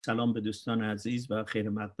سلام به دوستان عزیز و خیر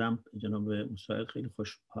مقدم. جناب مساعد، خیلی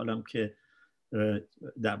خوشحالم که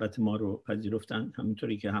دعوت ما رو پذیرفتن.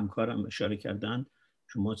 همینطوری که همکارم اشاره کردن،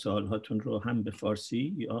 شما سوالهاتون رو هم به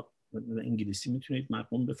فارسی یا انگلیسی میتونید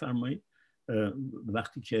مرقوم بفرمایید.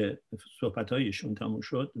 وقتی که صحبت‌هایشون تموم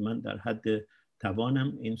شد، من در حد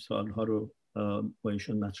توانم این سوالها رو با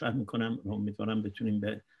ایشون مطرح میکنم و امیدوارم بتونیم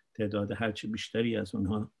به تعداد هرچی بیشتری از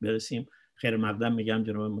اونها برسیم. خیر مقدم میگم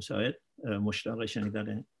جناب مساعد، مشتاق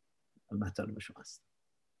شنیدن مطالب شماست.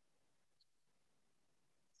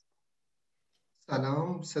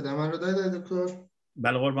 سلام، صدا من رو دارید دکتر؟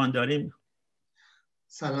 بله قربان داریم.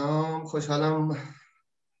 سلام، خوشحالم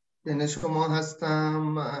بین شما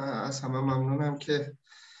هستم. از همه ممنونم که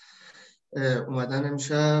اومدن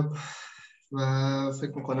امشب و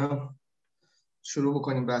فکر میکنم شروع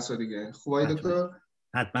بکنیم بحث دیگه. خوبه دکتر؟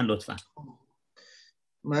 حتما لطفا.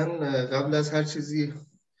 من قبل از هر چیزی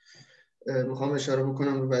میخوام اشاره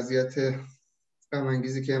بکنم به وضعیت غم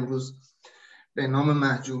انگیزی که امروز به نام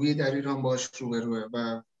محجوبی در ایران باش روبروه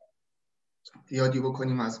و یادی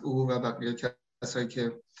بکنیم از او و بقیه کسایی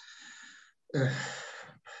که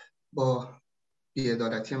با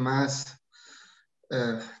بی‌عدالتی محض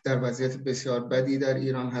در وضعیت بسیار بدی در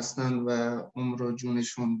ایران هستن و عمر و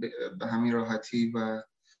جونشون به همین راحتی و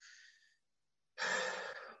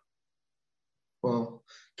با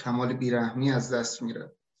کمال بیرحمی از دست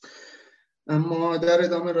میره. اما در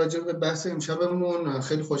ادامه راجع به بحث امشبمون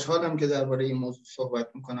خیلی خوشحالم که درباره این موضوع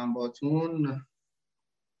صحبت میکنم باتون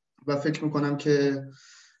و فکر میکنم که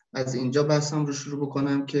از اینجا بحثم رو شروع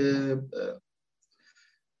بکنم که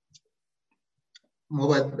ما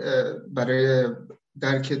باید برای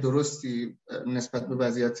درک درستی نسبت به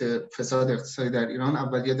وضعیت فساد اقتصادی در ایران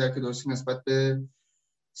اولیه درک درستی نسبت به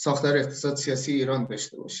ساختار اقتصاد سیاسی ایران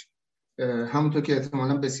داشته باشیم. همونطور که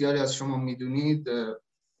احتمالاً بسیاری از شما میدونید،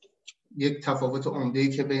 یک تفاوت عمده‌ای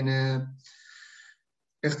که بین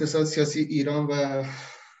اقتصاد سیاسی ایران و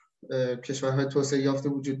کشورهای توسعه یافته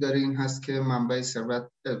وجود داره این هست که منبع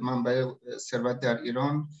ثروت در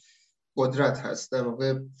ایران قدرت هست. در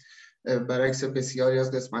واقع برعکس بسیاری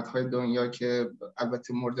از قسمت‌های دنیا که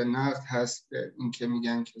البته مورد نقد هست، این که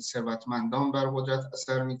میگن که ثروتمندان بر قدرت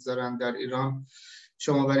اثر میگذارن، در ایران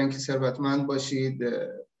شما برای اینکه ثروتمند باشید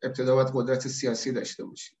ابتدا باید قدرت سیاسی داشته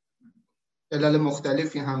باشید. علل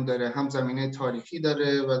مختلفی هم داره، هم زمینه تاریخی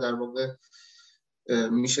داره و در واقع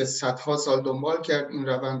میشه صدها سال دنبال کرد این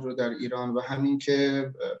روند رو در ایران و همین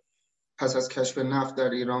که پس از کشف نفت در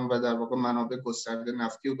ایران و در واقع منابع گسترده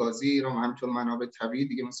نفتی و گازی ایران و همینطور منابع طبیعی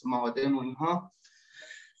دیگه مثل معادن و اینها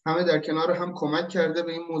همه در کنار هم کمک کرده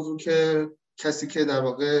به این موضوع که کسی که در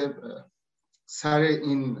واقع سر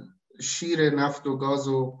این شیر نفت و گاز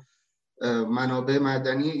و منابع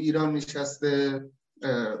معدنی ایران نشسته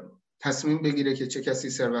تصمیم بگیره که چه کسی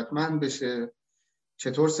ثروتمند بشه،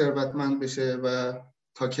 چطور ثروتمند بشه و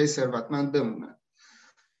تا کی ثروتمند بمونه.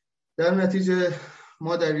 در نتیجه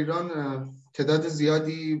ما در ایران تعداد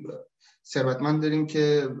زیادی ثروتمند داریم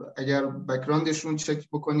که اگر بک‌گراندشون چک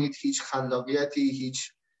بکنید هیچ خلاقیتی،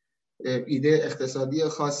 هیچ ایده اقتصادی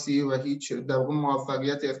خاصی و هیچ در واقع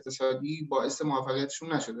موفقیت اقتصادی باعث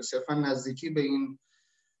موفقیتشون نشده. صرفا نزدیکی به این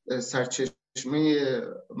سرچشمه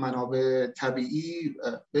منابع طبیعی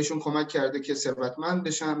بهشون کمک کرده که ثروتمند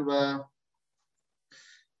بشن و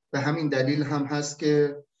به همین دلیل هم هست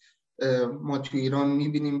که ما توی ایران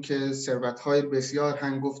می‌بینیم که ثروت‌های بسیار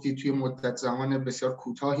هنگفتی توی مدت زمان بسیار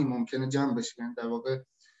کوتاهی ممکنه جمع بشه. در واقع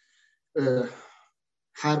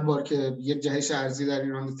هر بار که یک جهش ارزی در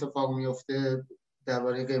ایران اتفاق میفته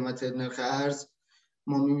درباره قیمت نرخ ارز،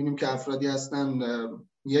 ما می‌بینیم که افرادی هستن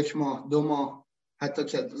 1 ماه، 2 ماه، حتی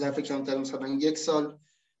که ظرف کمتر مثلا 1 سال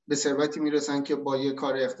به ثروتی میرسن که با یک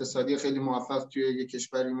کار اقتصادی خیلی موفق توی یک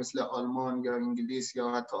کشوری مثل آلمان یا انگلیس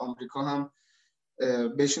یا حتی آمریکا هم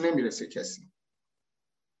بهش نمیرسه کسی.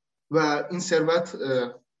 و این ثروت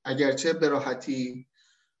اگرچه به راحتی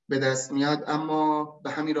به دست میاد اما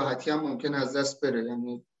به همین راحتی هم ممکن از دست بره.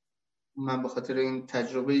 یعنی من به خاطر این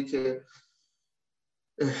تجربه‌ای که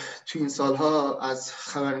تو این سالها از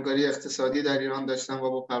خبرنگاری اقتصادی در ایران داشتم و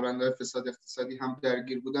با پرونده‌های فساد اقتصادی هم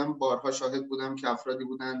درگیر بودم، بارها شاهد بودم که افرادی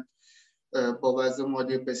بودن با وضع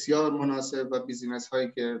مالی بسیار مناسب و بیزینس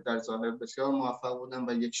هایی که در ظاهر بسیار موفق بودن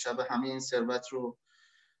و یک شب همه این ثروت رو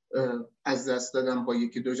از دست دادن با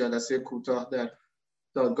 1-2 جلسه کوتاه در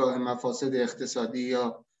دادگاه مفاسد اقتصادی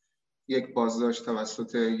یا یک بازداشت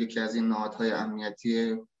توسط یکی از این نهادهای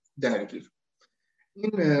امنیتی درگیر.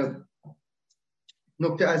 این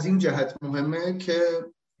نکته از این جهت مهمه که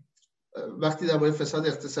وقتی درباره فساد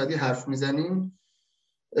اقتصادی حرف میزنیم،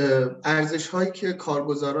 ارزش هایی که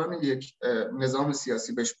کارگزاران یک نظام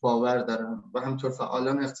سیاسی بهش باور دارن و همطور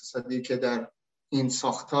فعالان اقتصادی که در این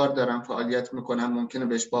ساختار دارن فعالیت میکنن ممکنه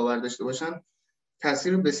بهش باور داشته باشن،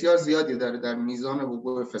 تاثیر بسیار زیادی داره در میزان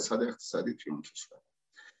وقوع فساد اقتصادی توی این کشور.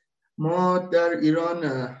 ما در ایران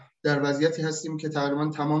در وضعیتی هستیم که تقریبا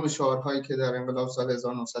تمام شعارهایی که در انقلاب سال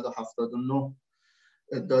 1979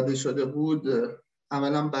 داده شده بود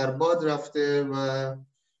عملا برباد رفته و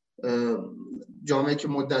جامعه که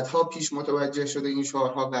مدت‌ها پیش متوجه شده این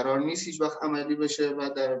شعارها قرار نیست هیچ وقت عملی بشه و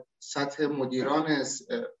در سطح مدیران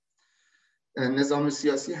نظام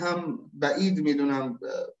سیاسی هم بعید میدونم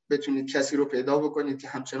بتونید کسی رو پیدا بکنید که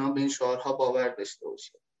همچنان به این شعارها باور داشته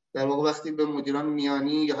باشه. در واقع وقتی به مدیران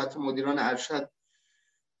میانی یا حتی مدیران ارشد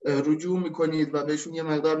رجوع میکنید و بهشون یه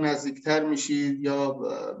مقدار نزدیکتر میشید یا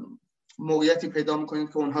موقعیتی پیدا میکنید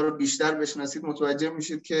که اونها رو بیشتر بشناسید، متوجه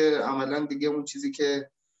میشید که عملا دیگه اون چیزی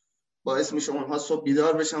که باعث میشه اونها صبح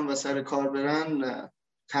بیدار بشن و سر کار برن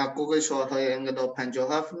تحقق شعارهای انقلاب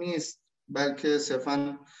 57 نیست، بلکه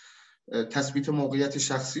صرفاً تثبیت موقعیت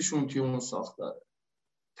شخصیشون توی اون ساختاره.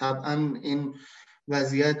 طبعاً این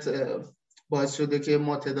وضعیت باعث شده که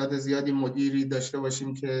ما تعداد زیادی مدیری داشته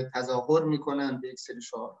باشیم که تظاهر میکنن به یک سری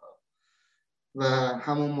شعارها و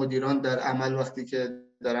همون مدیران در عمل وقتی که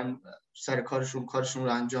دارن سر کارشون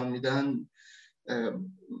رو انجام میدن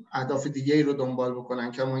اهداف دیگه‌ای رو دنبال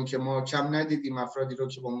بکنن. کما اینکه ما کم ندیدیم افرادی رو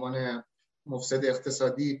که به عنوان مفسد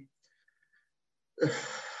اقتصادی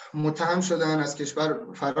متهم شدن، از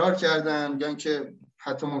کشور فرار کردن یا اینکه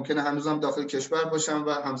حتی ممکنه هنوزم داخل کشور باشن و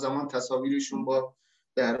همزمان تصاویرشون با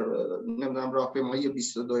در نمیدونم راهپیمایی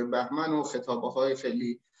 22 بهمن و خطابه‌های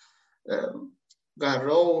خیلی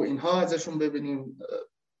قرا و اینها ازشون ببینیم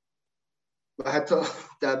و حتی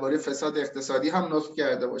درباره فساد اقتصادی هم نطق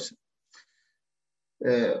کرده باشه.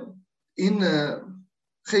 این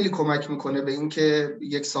خیلی کمک میکنه به اینکه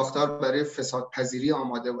یک ساختار برای فساد پذیری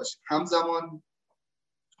آماده باشه. همزمان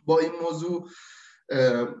با این موضوع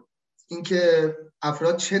اینکه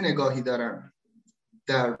افراد چه نگاهی دارن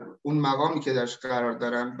در اون مقامی که درش قرار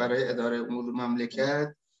دارن برای اداره امور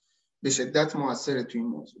مملکت به شدت موثره توی این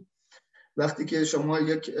موضوع. وقتی که شما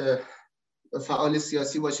یک فعال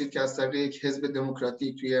سیاسی باشید که از طریق یک حزب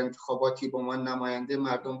دموکراتیک توی انتخاباتی به عنوان نماینده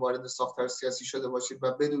مردم وارد ساختار سیاسی شده باشید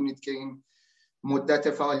و بدونید که این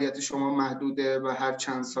مدت فعالیت شما محدوده و هر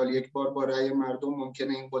چند سال یک بار با رأی مردم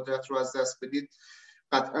ممکنه این قدرت رو از دست بدید،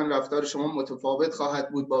 قطعا رفتار شما متفاوت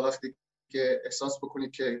خواهد بود با وقتی که احساس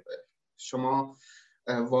بکنید که شما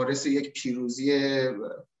وارث یک پیروزی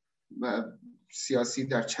سیاسی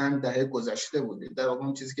در چند دهه گذشته بودید. در واقع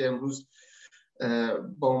اون چیزی که امروز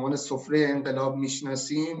با عنوان سفره انقلاب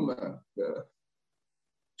میشناسیم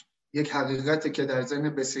یک حقیقته که در ذهن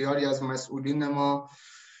بسیاری از مسئولین ما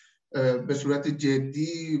به صورت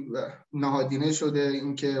جدی نهادینه شده،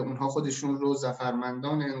 اینکه اونها خودشون رو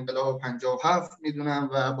ظفرمندان انقلاب 57 میدونن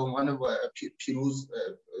و به عنوان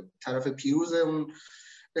طرف پیروز اون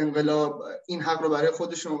انقلاب این حق رو برای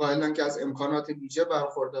خودشون قائلن که از امکانات ویژه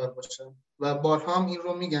برخوردار باشن و بارها هم این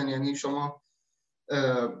رو میگن. یعنی شما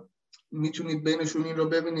میتونید بینشون این رو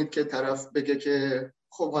ببینید که طرف بگه که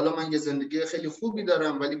خب حالا من یه زندگی خیلی خوبی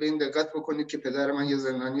دارم ولی به این دقت بکنید که پدر من یه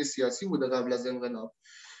زندانی سیاسی بوده قبل از انقلاب،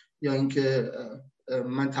 یا اینکه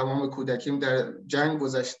من تمام کودکیم در جنگ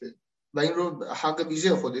گذشته و این رو حق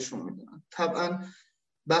ویژه خودشون میدونن. طبعا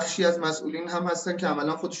بخشی از مسئولین هم هستن که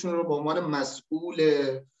عملا خودشون رو به عنوان مسئول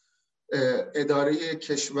اداره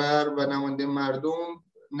کشور و نماینده مردم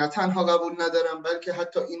نه تنها قبول ندارن بلکه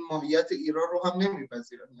حتی این ماهیت ایران رو هم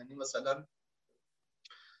نمیپذیرن. یعنی مثلا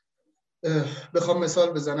بخوام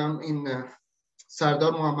مثال بزنم، این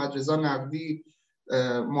سردار محمد رضا نقوی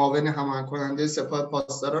معاون هماهنگ کننده سپاه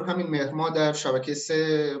پاسداران همین مهر ماه در شبکه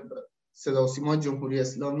 3 صدا و سیما جمهوری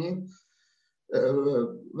اسلامی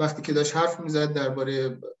وقتی که داشت حرف میزد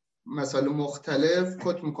درباره مسائل مختلف،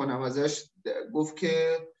 کت میکنم ازش، گفت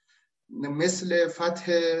که مثل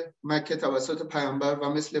فتح مکه توسط پیامبر و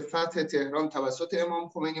مثل فتح تهران توسط امام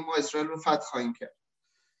خمینی ما اسرائیل رو فتح خواهیم کرد.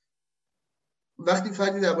 وقتی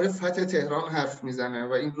فردی درباره فتح تهران حرف میزنه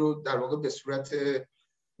و این رو در واقع به صورت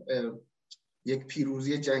یک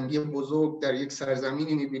پیروزی جنگی بزرگ در یک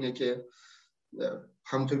سرزمینی میبینه که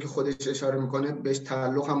همونطور که خودش اشاره میکنه بهش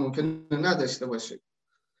تعلق هم ممکن نداشته باشه،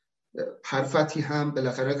 هر فتحی هم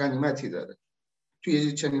بالاخره غنیمتی داره،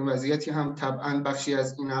 توی چنین وضعیتی هم طبعا بخشی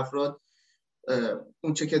از این افراد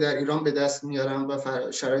اونچه که در ایران به دست میارن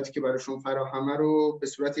و شرایطی که براشون فراهمه رو به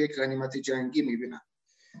صورت یک غنیمت جنگی میبینن.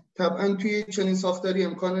 طبعا توی چنین ساختاری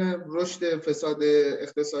امکان رشد فساد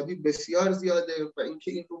اقتصادی بسیار زیاده و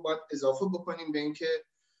اینکه این رو باید اضافه بکنیم به اینکه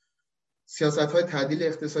سیاست‌های تعدیل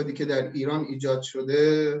اقتصادی که در ایران ایجاد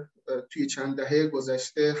شده توی چند دهه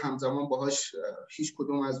گذشته همزمان باهاش هیچ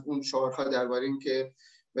کدوم از اون شعارها درباره اینکه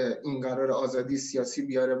این قرار آزادی سیاسی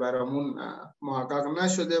بیاره برامون محقق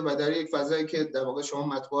نشده و در یک فضایی که در واقع شما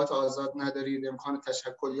مطبوعات آزاد ندارید، امکان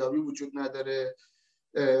تشکل یابی وجود نداره،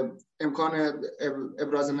 امکان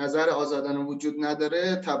ابراز نظر آزادانه وجود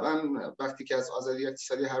نداره، طبعا وقتی که از آزادی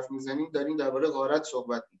اقتصادی حرف میزنیم داریم درباره غارت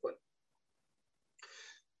صحبت میکنیم.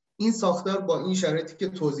 این ساختار با این شرایطی که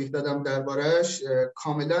توضیح دادم درباره‌اش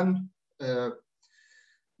کاملا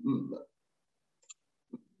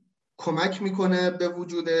کمک میکنه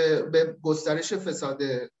به گسترش فساد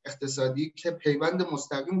اقتصادی که پیوند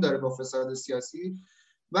مستقیم داره با فساد سیاسی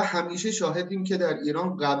و همیشه شاهدیم که در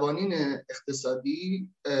ایران قوانین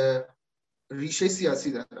اقتصادی ریشه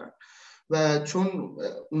سیاسی دارن و چون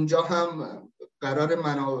اونجا هم قرار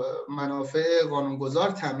منافع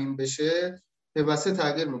قانونگذار تامین بشه پیوسته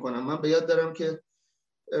تغییر میکنن. من به یاد دارم که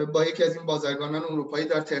با یکی از این بازرگانان اروپایی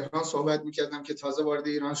در تهران صحبت میکردم که تازه وارد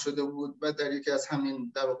ایران شده بود و در یکی از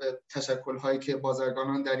همین در واقع تشکل‌هایی که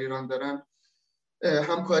بازرگانان در ایران دارن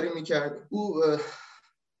همکاری میکرد. او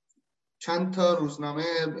چند تا روزنامه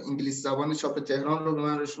انگلیسی زبان چاپ تهران رو به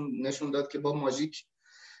من نشون داد که با ماژیک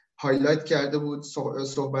هایلایت کرده بود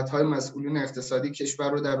صحبت‌های مسئولین اقتصادی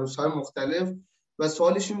کشور رو در روزهای مختلف و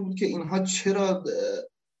سوالش این بود که اینها چرا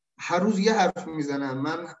هر روز یه حرف میزنن.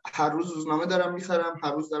 من هر روز روزنامه دارم میخرم،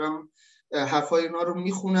 هر روز دارم حرفای اینا رو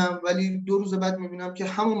میخونم، ولی 2 روز بعد میبینم که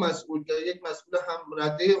همون مسئول یا یک مسئول هم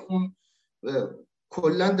رده اون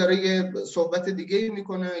کلا داره یه صحبت دیگه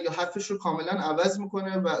میکنه یا حرفش رو کاملا عوض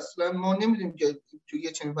میکنه و اصلا ما نمیدونیم که توی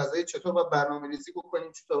یه چنین فضایی چطور باید برنامه‌ریزی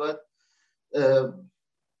بکنیم، چطور باید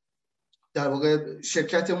در واقع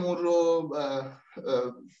شرکتمون رو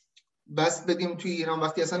بس بدیم توی ایران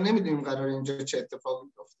وقتی اصلا نمیدونیم قرار اینجا چه اتفاقی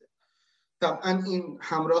بیفته. طبعا این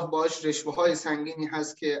همراه باش رشوه‌های سنگینی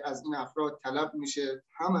هست که از این افراد طلب میشه،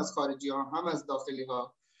 هم از خارجی‌ها هم از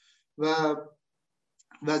داخلی‌ها و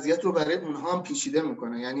وضعیت رو برای اونها هم پیچیده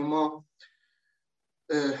میکنه. یعنی ما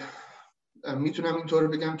میتونم اینطور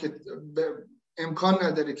بگم که امکان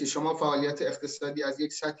نداره که شما فعالیت اقتصادی از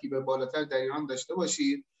یک سطحی به بالاتر در ایران داشته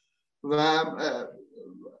باشید و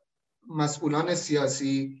مسئولان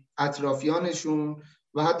سیاسی، اطرافیانشون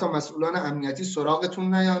و حتی مسئولان امنیتی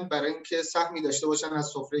سراغتون نیان برای اینکه سهمی داشته باشن از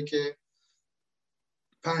سفره که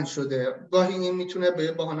پهن شده. گاهی این میتونه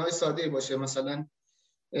به بهانه‌های ساده‌ای باشه، مثلا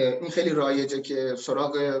این خیلی رایجه که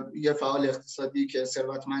سراغ یه فعال اقتصادی که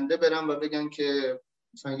ثروتمنده برن و بگن که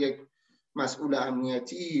مثلا یک مسئول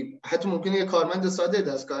امنیتی، حتی ممکنه یه کارمند ساده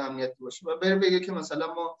دستگاه امنیتی باشه و بره بگه که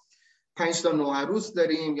مثلا ما 5 تا نوعروس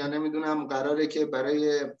داریم یا نمیدونم قراره که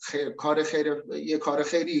برای یه کار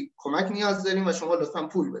خیری کمک نیاز داریم و شما لطفاً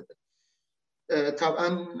پول بده.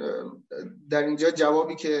 طبعا در اینجا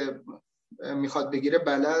جوابی که میخواد بگیره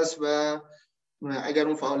بله است و اگر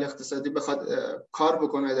اون فعال اقتصادی بخواد کار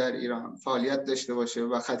بکنه در ایران، فعالیت داشته باشه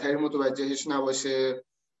و خطری متوجهش نباشه،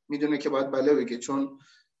 میدونه که باید بله بگه، چون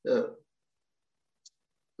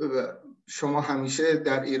شما همیشه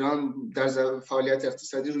در ایران در فعالیت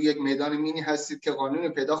اقتصادی روی یک میدان مینی هستید که قانون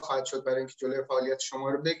پیدا خواهد شد برای اینکه جلوی فعالیت شما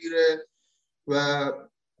رو بگیره و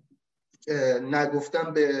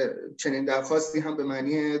نگفتن به چنین درخواستی هم به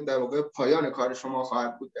معنی در واقع پایان کار شما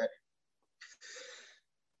خواهد بود. در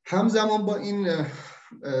همزمان با این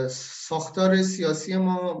ساختار سیاسی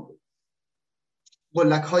ما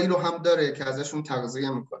قلک‌هایی رو هم داره که ازشون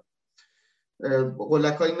تغذیه میکنه.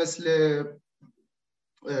 قلک‌هایی مثل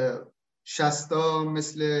شستا،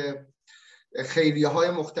 مثل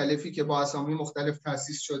خیریه‌های مختلفی که با اسامی مختلف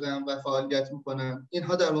تأسیس شدن و فعالیت میکنن.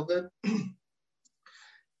 اینها در واقع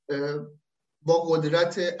با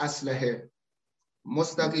قدرت اسلحه،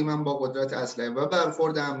 مستقیما با قدرت اسلحه و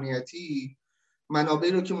برخورد امنیتی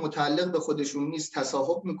منابعی رو که متعلق به خودشون نیست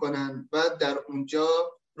تصاحب میکنن و در اونجا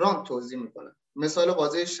رانت توزیع میکنن. مثال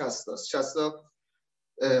واضح شستاست. شستا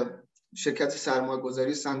شرکت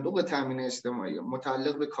سرمایه‌گذاری صندوق تامین اجتماعی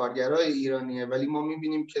متعلق به کارگرای ایرانیه، ولی ما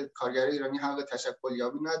میبینیم که کارگرای ایرانی حق تشکل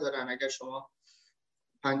یابی ندارن. اگر شما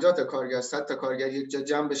 50 تا کارگر، 100 تا کارگر یک جا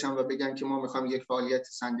جمع بشن و بگن که ما میخوایم یک فعالیت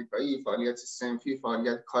سندیکایی، فعالیت صنفی،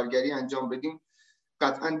 فعالیت کارگری انجام بدیم،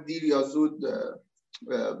 قطعا دیر یا زود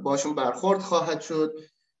باشون برخورد خواهد شد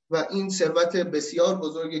و این ثروت بسیار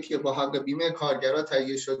بزرگی که با حق بیمه کارگرها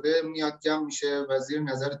تهیه شده میاد جمع میشه و زیر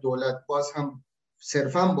نظر دولت باز هم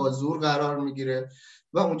صرفاً با زور قرار میگیره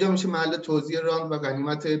و اونجا میشه محل توزیع راند و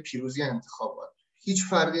غنیمت پیروزی انتخابات. هیچ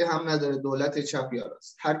فرقی هم نداره دولت چپ یا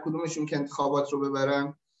راست، هر کدومشون که انتخابات رو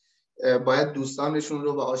ببرن باید دوستانشون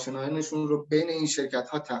رو و آشنایانشون رو بین این شرکت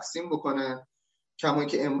ها تقسیم بکنن. کما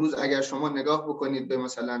که امروز اگر شما نگاه بکنید به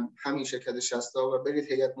مثلا همین شرکت شستا و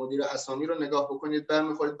برید هیئت مدیره اسامی رو نگاه بکنید،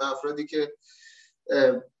 برمیخورید به افرادی که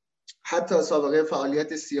حتی سابقه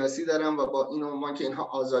فعالیت سیاسی دارن و با این عنوان که اینها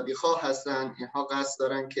آزادیخواه هستن، اینها قصد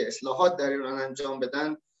دارن که اصلاحات در ایران انجام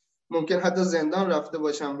بدن، ممکن حتی زندان رفته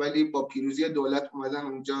باشن ولی با پیروزی دولت اومدن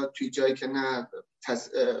اونجا توی جایی که نه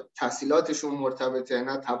تحصیلاتشون مرتبطه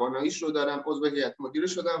نه تواناییش رو دارن، عضو هیئت مدیره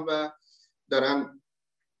شدن و دارن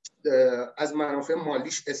از منافع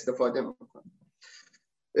مالیش استفاده میکنن.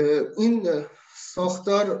 این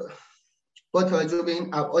ساختار با توجه به این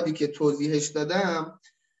ابعادی که توضیحش دادم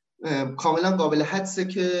کاملا قابل حدسه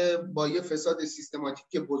که با یه فساد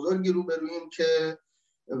سیستماتیک بزرگی روبرویم که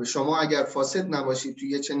شما اگر فاسد نباشید توی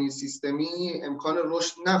یه چنین سیستمی امکان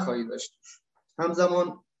رشد نخواهید داشت.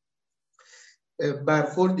 همزمان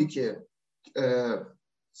برخوردی که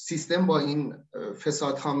سیستم با این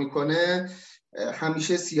فسادها میکنه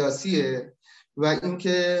همیشه سیاسیه و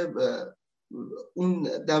اینکه اون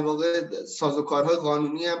در واقع سازوکارهای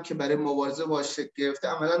قانونی هم که برای مبارزه باش شکل گرفته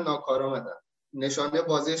عملا ناکارآمدن. نشانه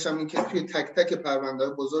واضحش هم این که توی تک تک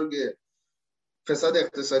پرونده‌های بزرگ فساد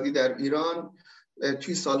اقتصادی در ایران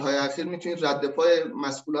توی سالهای اخیر میتونید رد پای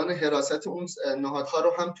مسئولان حراست اون نهادها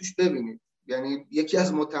رو هم توش ببینید. یعنی یکی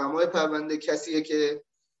از متهمای پرونده کسیه که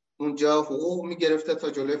اونجا حقوق میگرفته تا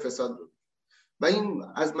جلوی فساد رو، و این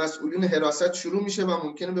از مسئولین حراست شروع میشه و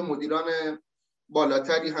ممکنه به مدیران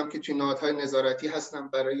بالاتری هم که توی نهادهای نظارتی هستن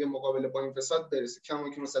برای مقابله با این فساد برسه. کما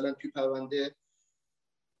که مثلا توی پرونده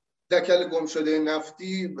دکل گم شده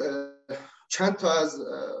نفتی چند تا از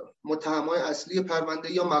متهمای اصلی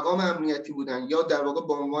پرونده یا مقام امنیتی بودن یا در واقع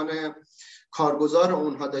به عنوان کارگزار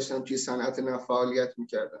اونها داشتن توی صنعت نفت فعالیت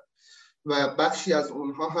میکردن و بخشی از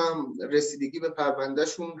اونها هم رسیدگی به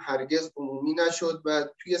پروندهشون هرگز عمومی نشد و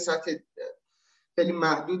توی سطح خیلی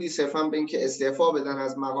محدودی صرفا به اینکه استعفا بدن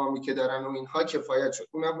از مقامی که دارن و اینها کفایت شد.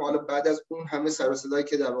 اونم حالا بعد از اون همه سر و صدایی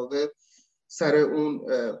که در واقع سر اون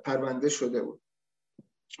پرونده شده بود.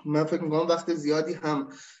 من فکر می‌کنم وقت زیادی هم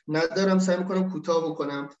ندارم، سعی می‌کنم کوتاه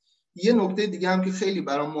بکنم. یه نکته دیگه هم که خیلی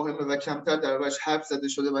برام مهمه و کمتر دربارش حرف زده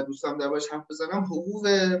شده و دوستم دربارش حرف بزنم،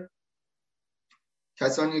 حقوق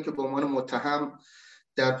کسانی که به عنوان متهم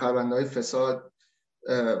در پرونده‌های فساد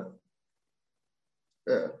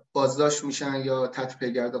بازداشت میشن یا تحت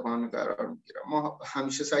پیگرد قانون قرار میگیرن. ما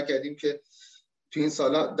همیشه سعی کردیم که تو این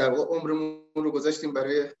سالا در واقع عمرمون رو گذاشتیم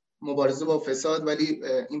برای مبارزه با فساد، ولی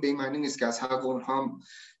این به این معنی نیست که از حق اونها هم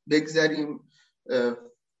بگذریم.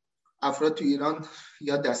 افراد تو ایران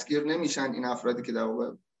یا دستگیر نمیشن، این افرادی که در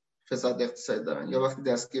واقع فساد اقتصادی دارن، یا وقتی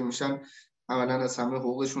دستگیر میشن عملاً از همه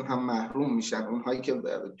حقوقشون هم محروم میشن، اونهایی که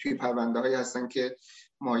توی پرونده‌هایی هستن که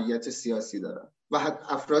ماهیت سیاسی دارن. و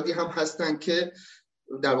افرادی هم هستن که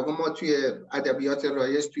در واقع ما توی ادبیات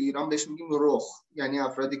رایج توی ایران بهش میگیم رخ، یعنی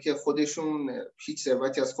افرادی که خودشون هیچ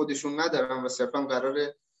ثروتی از خودشون ندارن و صرفا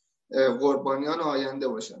قراره قربانیان آینده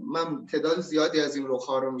باشن. من تعداد زیادی از این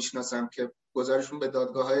رخ‌ها رو میشناسم که گزارشون به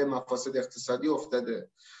دادگاه‌های مفاسد اقتصادی افتاده.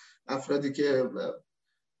 افرادی که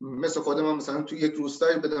مثل خود ما مثلا توی یک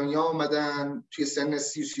روستایی به دنیا آمدن، توی سن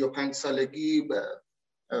 30-35 سالگی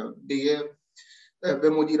به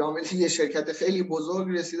مدیر عامل یه شرکت خیلی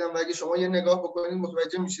بزرگ رسیدن و اگه شما یه نگاه بکنید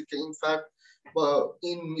متوجه میشید که این فرد با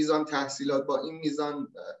این میزان تحصیلات، با این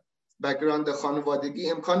میزان بک‌گراند خانوادگی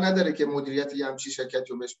امکان نداره که مدیریت یه همچین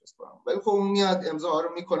شرکتی رو بهش بسپارن، ولی خب اون میاد امضا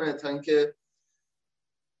رو میکنه تا اینکه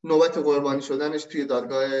نوبت قربانی شدنش توی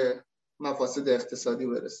دادگاه مفاسد اقتصادی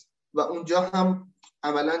برسه. و اونجا هم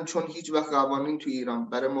عملاً چون هیچ وقت قوانین توی ایران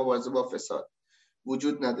برای مبارزه با فساد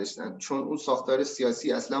وجود نداشتن، چون اون ساختار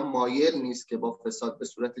سیاسی اصلا مایل نیست که با فساد به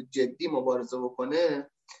صورت جدی مبارزه بکنه،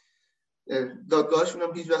 دادگاهشون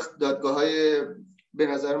هم هیچ وقت دادگاه‌های به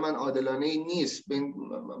نظر من عادلانه نیست.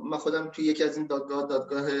 من خودم توی یکی از این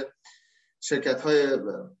دادگاه شرکت‌های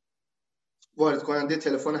وارد کننده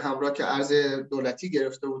تلفن همراه که ارز دولتی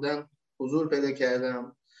گرفته بودن حضور پیدا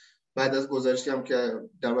کردم. بعد از گزارشی هم که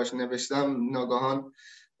دربارش نوشتم ناگهان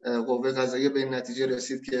قوه قضاییه به این نتیجه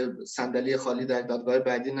رسید که صندلی خالی در دادگاه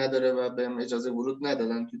بعدی نداره و بهم اجازه ورود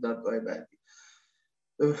ندادن توی دادگاه بعدی.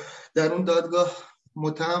 در اون دادگاه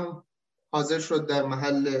متهم حاضر شد در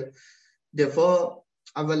محل دفاع.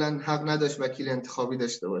 اولا حق نداشت وکیل انتخابی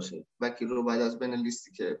داشته باشه، وکیل رو بعد از بین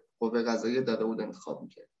لیستی که قوه قضاییه داده بود انتخاب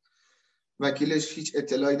می‌کرد. وکیلش هیچ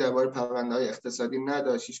اطلاعی درباره پرونده‌های اقتصادی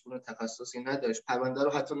نداشت، هیچ گونه تخصصی نداشت، پرونده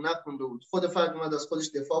رو حتی نخونده بود. خود فرد اومد از خودش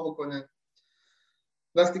دفاع بکنه.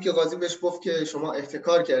 وقتی که قاضی بهش گفت که شما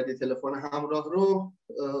احتکار کردی تلفن همراه رو،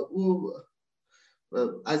 او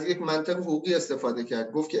از یک منطق حقوقی استفاده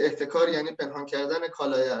کرد. گفت که احتکار یعنی پنهان کردن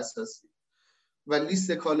کالای اساسی و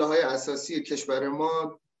لیست کالاهای اساسی کشور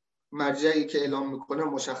ما مرجعی که اعلام میکنه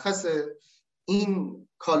مشخصه. این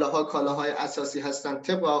کالاهای اساسی هستن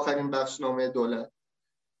طبق آخرین بخشنامه دولت.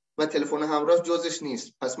 و تلفن همراه جزش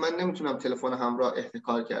نیست، پس من نمیتونم تلفن همراه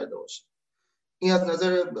احتکار کرده باشم. این از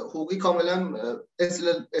نظر حقوقی کاملا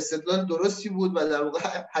استدلال درستی بود و در واقع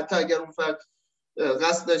حتی اگر اون فرد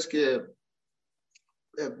قصد داشت که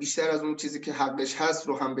بیشتر از اون چیزی که حقش هست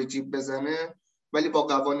رو هم به جیب بزنه، ولی با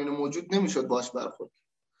قوانین موجود نمیشد باش برخورد.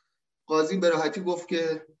 قاضی به راحتی گفت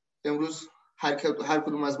که امروز هر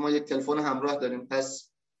کدوم از ما یک تلفن همراه داریم،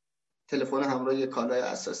 پس تلفن همراه یک کالای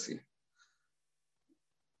اساسی.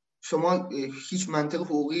 شما هیچ منطق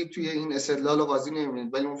حقوقی توی این استدلال قاضی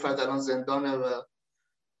نمیبینید، ولی اون فرد الان زندانه و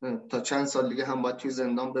تا چند سال دیگه هم باید توی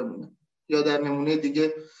زندان بمونه. یا در نمونه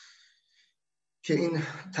دیگه که این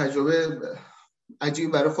تجربه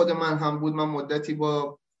عجیب برای خود من هم بود، من مدتی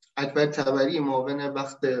با اکبر طبری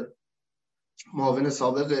معاون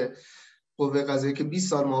سابق قوه قضاییه که 20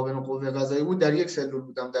 سال معاون قوه قضاییه بود در یک سلول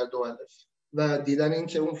بودم در 2 و دیدن این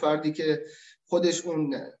که اون فردی که خودش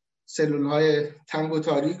اون سلول‌های تنگ و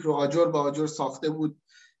تاریک رو آجر با آجر ساخته بود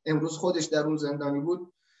امروز خودش در اون زندانی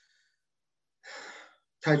بود،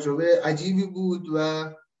 تجربه عجیبی بود و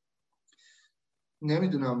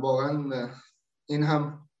نمیدونم واقعا این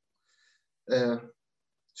هم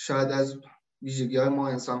شاید از ویژگی‌های ما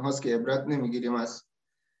انسان هاست که عبرت نمیگیریم از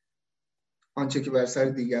آنچه که بر سر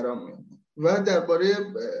دیگران میاد. و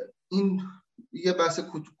درباره این یه بحث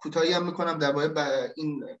کوتاهی هم میکنم درباره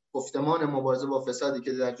این گفتمان مبارزه با فسادی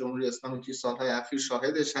که در جمهوری اسلامی توی سالهای اخیر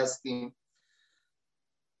شاهدش هستیم.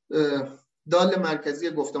 دال مرکزی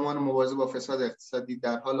گفتمان مبارزه با فساد اقتصادی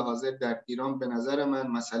در حال حاضر در ایران به نظر من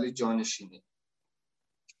مسئله جانشینی.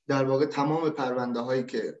 در واقع تمام پرونده هایی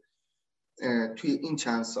که توی این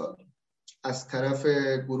چند سال از طرف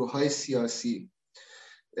گروه‌های سیاسی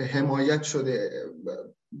حمایت شده،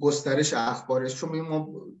 گسترش اخبارش، چون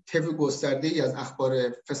ما طیف گسترده‌ای از اخبار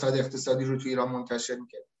فساد اقتصادی رو توی ایران منتشر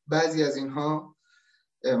می‌کرد، بعضی از اینها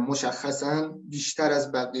مشخصاً بیشتر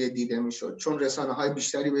از بقیه دیده میشد چون رسانه‌های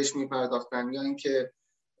بیشتری بهش میپرداختن، یا اینکه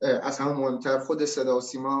از همه مهمتر خود صدا و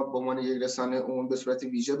سیما به عنوان یک رسانه عمومی به صورت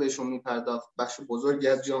ویژه بهشون میپرداخت، بخش بزرگی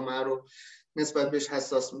از جامعه رو نسبت بهش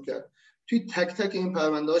حساس میکرد. توی تک تک این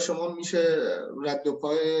پرونده ها شما میشه رد و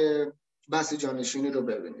پای بحث جانشینی رو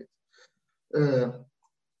ببینید.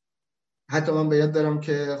 حتی من به یاد دارم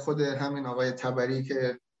که خود همین آقای طبری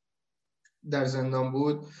که در زندان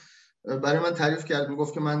بود برای من تعریف کرد،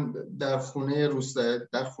 میگفت که من در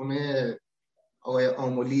خونه آقای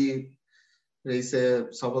آملی، رئیس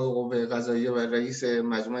سابق قوه قضاییه و رئیس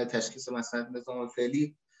مجموعه تشخیص مسائل نظام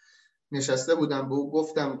الفعلی نشسته بودم، به او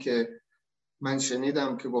گفتم که من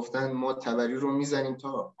شنیدم که گفتن ما طبری رو میزنیم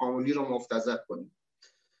تا آملی رو مفتضح کنیم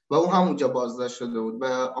و او همونجا بازداشت شده بود و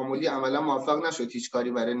آملی عملا موفق نشد هیچ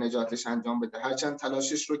کاری برای نجاتش انجام بده، هرچند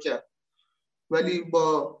تلاشش رو کرد. ولی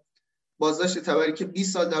با بازداشت طبری که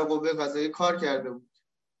 20 سال در قوه قضاییه کار کرده بود،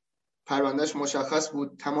 پروندهش مشخص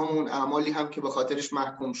بود، تمام اون اعمالی هم که به خاطرش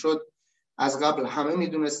محکوم شد از قبل همه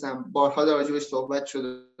میدونستم، بارها در راجبش صحبت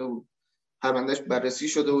شده بود، پروندهش بررسی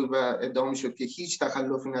شده بود و ادعا میشد که هیچ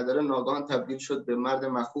تخلفی نداره، ناگهان تبدیل شد به مرد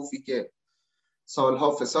مخوفی که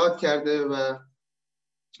سالها فساد کرده و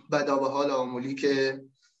بدا به حال آملی که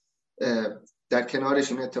در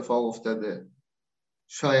کنارش این اتفاق افتاده.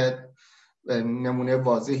 شاید نمونه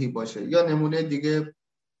واضحی باشه. یا نمونه دیگه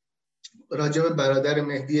راجب برادر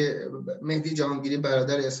مهدی جهانگیری،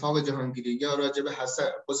 برادر اسحاق جهانگیری، یا راجب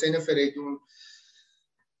حسین فریدون،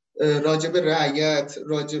 راجب رعیت،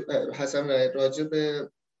 راجب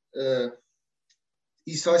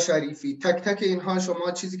عیسی شریفی. تک تک اینها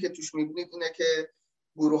شما چیزی که توش میبینید اینه که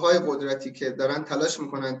گروه‌های قدرتی که دارن تلاش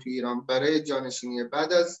میکنن توی ایران برای جانشینی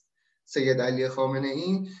بعد از سید علی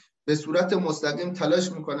خامنه‌ای به صورت مستقیم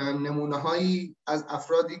تلاش میکنن نمونه‌هایی از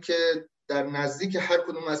افرادی که در نزدیک هر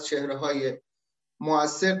کدوم از چهره‌های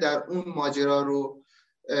مؤثر در اون ماجرا رو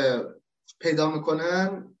پیدا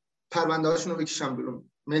میکنن، پرونده‌هاشون رو بکشن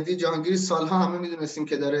بیرون. مهدی جهانگیری سالها همه میدونستیم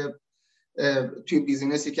که داره توی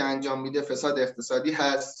بیزینسی که انجام میده فساد اقتصادی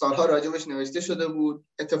هست، سالها راجبش نوشته شده بود.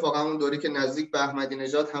 اتفاقا اون دوری که نزدیک به احمدی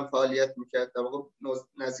نژاد هم فعالیت میکرد، در واقع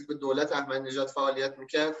نزدیک به دولت احمدی نژاد فعالیت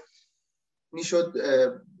میکرد، میشد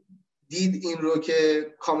دید این رو که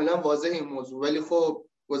کاملا واضح این موضوع، ولی خب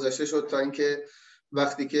گذاشته شد تا اینکه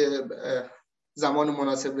وقتی که زمان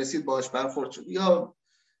مناسب رسید باهاش برخورد شد. یا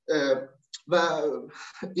و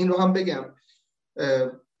این رو هم بگم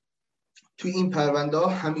توی این پرونده ها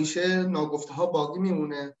همیشه ناگفته ها باقی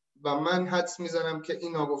میمونه و من حدس میزنم که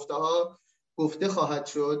این ناگفته ها گفته خواهد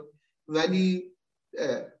شد، ولی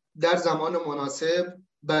در زمان مناسب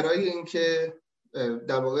برای اینکه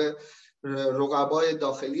در واقع رقبای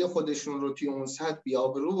داخلی خودشون رو توی اون سطح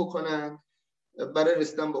بی‌آبرو بکنن برای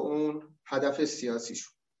رسیدن به اون هدف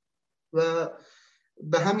سیاسیشون. و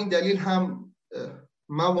به همین دلیل هم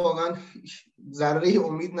من واقعا ذره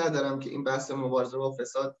امید ندارم که این بحث مبارزه با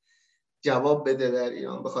فساد جواب بده در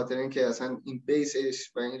ایران، به خاطر اینکه اصلا این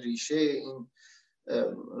بیسش و این ریشه این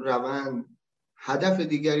روند هدف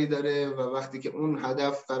دیگری داره و وقتی که اون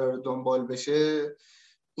هدف قرار دنبال بشه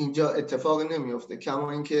اینجا اتفاق نمیفته.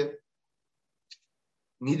 کما اینکه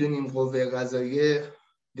میدونیم قوه قضاییه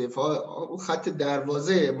دفاع خط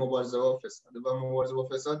دروازه مبارزه با فساد و مبارزه با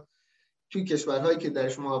فساد توی کشورهایی که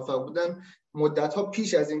درش موفق بودن مدت‌ها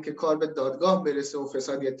پیش از اینکه کار به دادگاه برسه و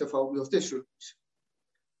فسادی اتفاق بیفته شروع میشه.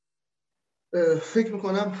 فکر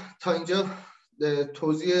میکنم تا اینجا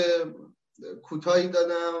توضیح کوتاهی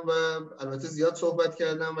دادم و البته زیاد صحبت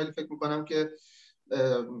کردم، ولی فکر میکنم که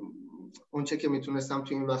اونچه که میتونستم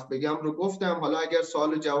توی این وقت بگم رو گفتم. حالا اگر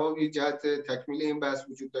سوال و جوابی جهت تکمیل این بحث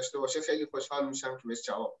وجود داشته باشه خیلی خوشحال میشم که بهش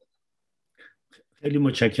جواب بدم. خیلی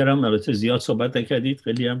متشکرم. البته زیاد صحبت نکردید،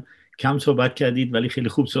 خیلی هم کم صحبت کردید، ولی خیلی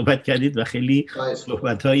خوب صحبت کردید و خیلی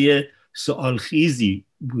صحبت‌های سوالخیزی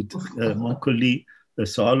بود. ما کلی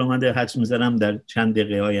سوال اومده، حدس می‌زنم در چند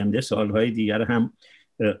دقیقه آینده سوال‌های دیگر هم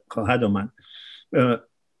خواهد آمد.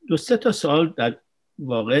 2-3 تا سوال در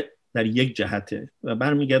واقع در یک جهته و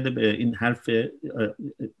برمیگرده به این حرف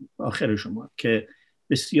آخر شما که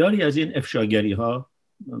بسیاری از این افشاگری‌ها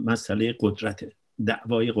مسئله قدرته،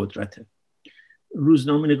 دعوای قدرته.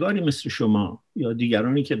 روزنامه‌نگاری مثل شما یا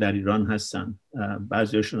دیگرانی که در ایران هستن،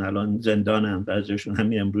 بعضیشون الان زندانن، بعضیشون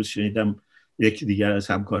همین امروز شنیدم یکی دیگر از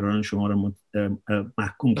همکاران شما رو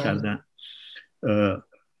محکوم کردن،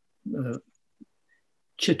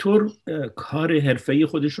 چطور کار حرفه‌ای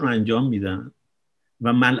خودشون رو انجام میدن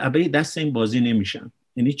و ملعبه دست این بازی نمیشن؟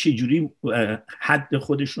 یعنی چجوری حد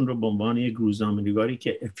خودشون رو به عنوان یک روزنامه‌نگاری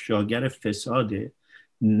که افشاگر فساده،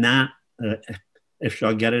 نه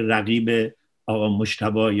افشاگر رقیب آقا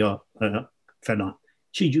مجتبی یا فلان،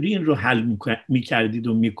 چجوری این رو حل میکردید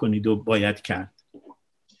و میکنید و باید کرد؟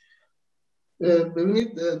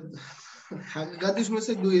 ببینید حقیقتش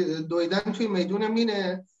مثل دویدن توی میدون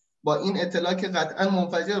مینه، با این اطلاع که قطعا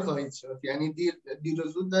منفجر خواهید شد. یعنی دیر و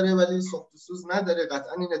زود داره ولی سخت و سوز نداره،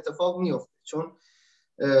 قطعا این اتفاق میفته. چون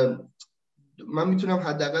من میتونم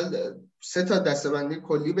حداقل 3 تا دسته‌بندی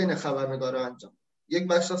کلی بین خبرنگارا انجام. یک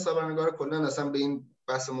بخش از خبرنگارا کلا اصلا به این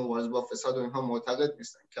بحث مبارزه با فساد و اینها معتقد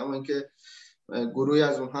نیستن، کما اینکه گروهی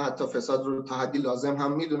از اونها حتی فساد رو تا حدی لازم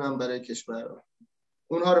هم میدونن برای کشور.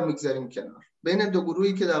 اونها رو میگذاریم کنار. بین دو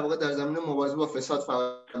گروهی که در واقع در زمینه مبارزه با فساد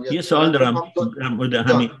فعالیت، یه سوال دارم در مورد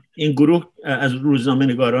همین. این گروه از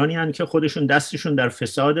روزنامه‌نگارانی هستند که خودشون دستشون در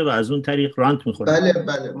فساده و از اون طریق رانت میخورن.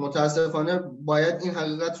 بله متاسفانه باید این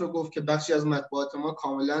حقیقت رو گفت که بخشی از مطبوعات ما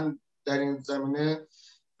کاملا در این زمینه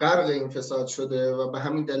غرق این فساد شده و به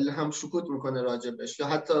همین دلیل هم سکوت میکنه راجبش یا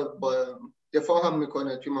حتی با دفاع هم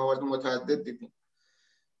میکنه. توی موارد متعدد دیدیم.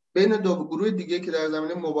 بین دو گروه دیگه که در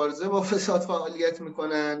زمینه مبارزه با فساد فعالیت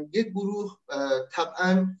میکنن، یک گروه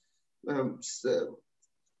طبعا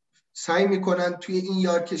سعی میکنن توی این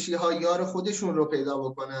یارکشی ها یار خودشون رو پیدا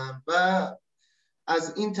بکنن و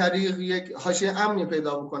از این طریق یک حاشیه امنی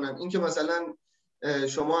پیدا بکنن. این که مثلا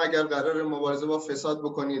شما اگر قرار مبارزه با فساد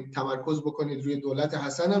بکنید، تمرکز بکنید روی دولت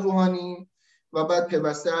حسن روحانی و بعد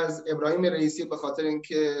پیوسته از ابراهیم رئیسی به خاطر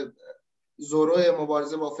اینکه زورو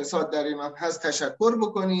مبارزه با فساد در ایران هست تشکر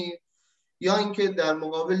بکنید، یا اینکه در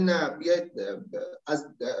مقابل نه بیاید از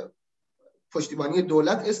پشتیبانی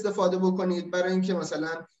دولت استفاده بکنید برای اینکه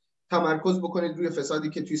مثلا تمرکز بکنید روی فسادی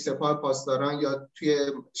که توی سپاه پاسداران یا توی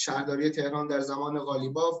شهرداری تهران در زمان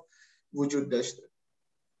قالیباف وجود داشته.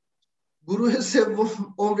 گروه سوم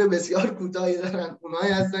عمر بسیار کوتاهی دارن،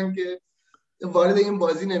 اونایی هستن که وارد این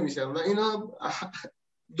بازی نمیشن و اینا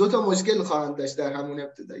 2 تا مشکل خواهند داشت در همون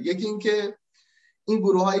ابتدا. یکی این که این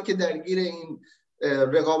گروه هایی که درگیر این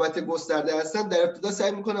رقابت گسترده هستن در ابتدا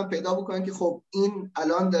سعی میکنن پیدا بکنن که خب این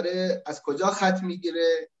الان داره از کجا خط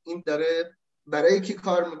میگیره، این داره برای کی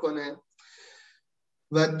کار میکنه.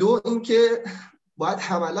 و 2 این که باید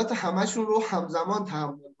حملات همشون رو همزمان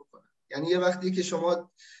تحمل بکنن. یعنی یه وقتی که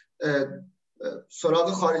شما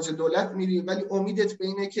سراغ خارج دولت میری ولی امیدت به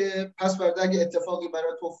اینه که پس فردا اگه اتفاقی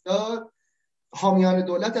برات افتاد حامیان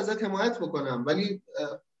دولت ازت حمایت بکنن، ولی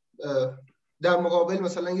در مقابل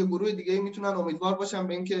مثلا یه گروه دیگه میتونن امیدوار باشن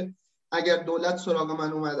به اینکه اگر دولت سراغ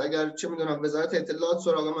من اومد، اگر چه میدونم وزارت اطلاعات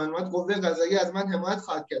سراغ من اومد، قوه قضاییه از من حمایت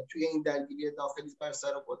خواهد کرد توی این درگیری داخلی بر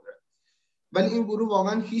سر قدرت. ولی این گروه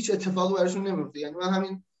واقعا هیچ اتفاقی براشون نمیفته. یعنی من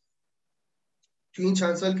همین توی این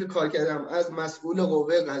چند سال که کار کردم، از مسئول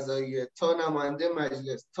قوه قضاییه تا نماینده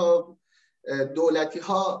مجلس تا دولتی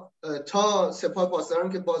ها تا سپاه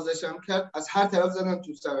پاسداران که بازداشتم کرد، از هر طرف زدن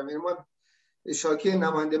تو سرم. یعنی من شاکی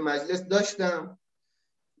نماینده مجلس داشتم،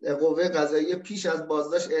 قوه قضاییه پیش از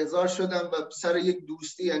بازداشت احضار شدم و سر یک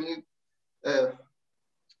دوستی، یعنی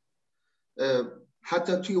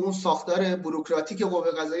حتی توی اون ساختار بوروکراتیک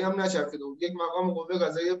قوه قضاییه هم نچرخیده بود. یک مقام قوه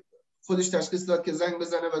قضاییه خودش تشخیص داد که زنگ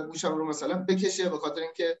بزنه و گوشم رو مثلا بکشه به خاطر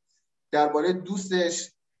اینکه درباره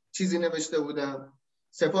دوستش چیزی نوشته بودم.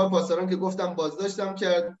 سپاه پاسداران که گفتم بازداشتم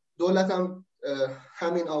کرد. دولتم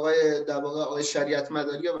همین آقای در واقع آقای شریعت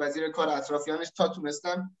مداری و وزیر کار اطرافیانش تا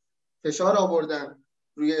تونستن فشار آوردن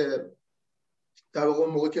روی در واقع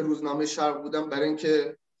موقع که روزنامه شرق بودم برای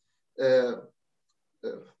اینکه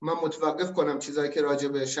من متوقف کنم چیزایی که راجع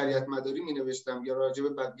به شریعت مداری می نوشتم یا راجع به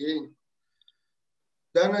بقیه.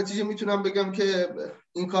 در نتیجه میتونم بگم که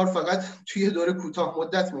این کار فقط توی دوره کوتاه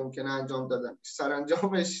مدت ممکنه انجام دادن.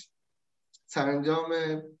 سرانجام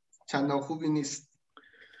چندان خوبی نیست.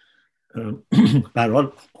 به هر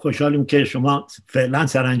حال خوشحالیم که شما فعلا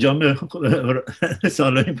سرانجام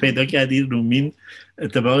سالمی پیدا کردید. رومین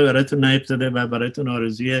اتفاقی برایتون نیفتاده و برایتون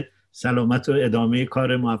آرزوی سلامت و ادامه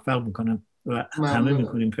کار موفق میکنم و همه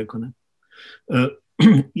میکنیم فکر کنم.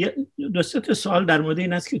 دو سه تا سوال در مورد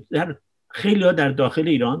این است که خیلی ها در داخل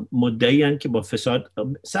ایران مدعی هستند که با فساد،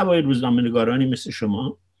 سوای روزنامه‌نگارانی مثل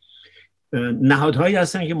شما، نهادهایی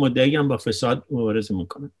هستند که مدعی هم با فساد مبارزه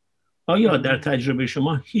میکنن. آیا در تجربه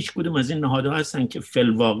شما هیچ کدوم از این نهادها هستن که فی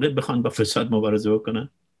الواقع بخوان با فساد مبارزه بکنن؟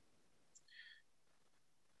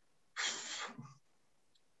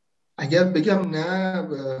 اگر بگم نه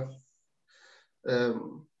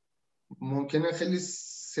ممکنه خیلی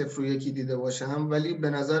صفر و یکی دیده باشم، ولی به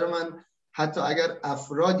نظر من حتی اگر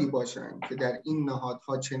افرادی باشن که در این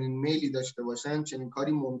نهادها چنین میلی داشته باشن، چنین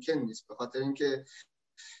کاری ممکن نیست، به خاطر اینکه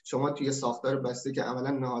شما توی ساختار بسته که عملا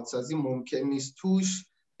نهادسازی ممکن نیست توش،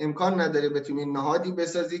 امکان نداره بتونی نهادی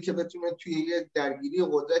بسازی که بتونه توی یه درگیری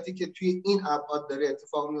قدرتی که توی این ابعاد داره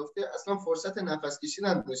اتفاق میفته اصلا فرصت نفس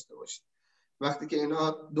کشیدن داشته باشه. وقتی که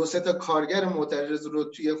اینا دو سه تا کارگر معترض رو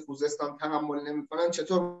توی خوزستان تحمل نمی‌کنن،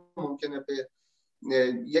 چطور ممکنه به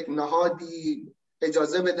یک نهادی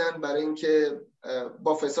اجازه بدن برای اینکه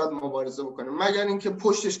با فساد مبارزه بکنه، مگر اینکه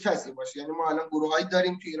پشتش کسی باشه؟ یعنی ما الان گروهایی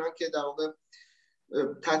داریم تو ایران که در واقع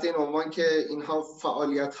تحت این عنوان که اینها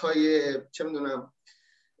فعالیت‌های چه می‌دونم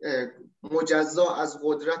مجزا از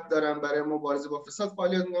قدرت دارن برای مبارزه با فساد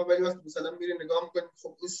فعالیت می‌کنن، ولی وقتی مثلا میری نگاه می‌کنی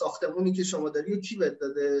خب این ساختمونی که شما داری کی بهت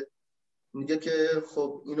داده؟ میگه که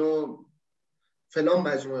خب اینو فلان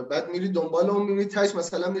مجموعه. بعد میری دنبال اون میبینی تاش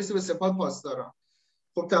مثلا میرسه به سپاه پاسداران.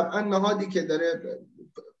 خب طبعا نهادی که داره،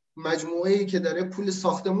 مجموعه‌ای که داره پول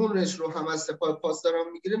ساختمونش رو هم از سپاه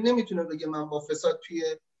پاسداران میگیره، نمیتونه بگه من با فساد توی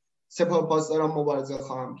سپاه پاسداران مبارزه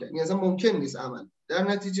خواهم کرد. این اصلا ممکن نیست عمل.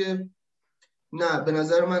 در نتیجه نه، به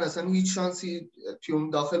نظر من اصلا هیچ شانسی توی اون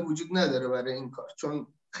داخل وجود نداره برای این کار، چون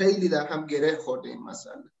خیلی در هم گره خورده این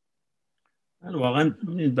مسئله. واقعا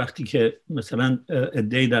وقتی که مثلا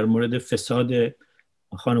ادعی در مورد فساد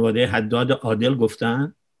خانواده حداد عادل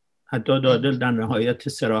گفتن، حداد عادل در نهایت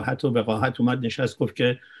صراحت و وقاحت اومد نشست گفت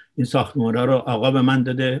که این ساختمان‌ها رو آقا به من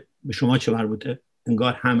داده، به شما چه مربوطه؟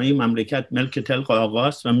 انگار همه این مملکت ملک طلق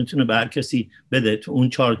آقاست و میتونه به هر کسی بده. تو اون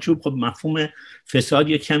چارچوب خب مفهوم فساد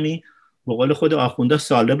یه کمی به قول خود آخونده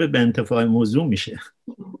سالب به انتفاع موضوع میشه.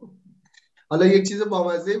 حالا یک چیز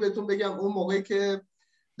بامزه بهتون بگم، اون موقعی که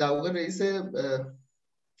در واقع رئیس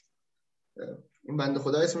این بنده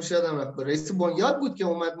خدا اسمش یادم رفت، رئیس بنیاد بود که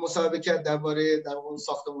اومد مصاحبه کرد درباره در اون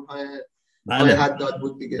ساختمان‌های حداد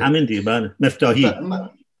بود دیگه، همین دیگه، بله، مفتاحی.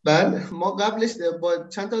 بله، ما قبلش با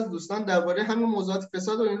چند تا از دوستان درباره همین موضوعات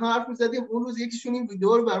فساد و اینها حرف می‌زدیم. اون روز یکیشون این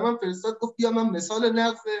ویدیو رو برام فرستاد، گفت بیا من مثال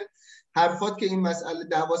نقض حرفات که این مسئله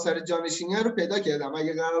دعوا سر جانشینی رو پیدا کردم.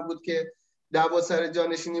 اگه قرار بود که دعوا سر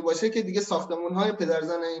جانشینی باشه که دیگه ساختمان‌های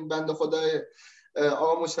پدرزن این بنده خدای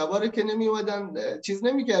آقا مجتبی رو که نمی اومدن چیز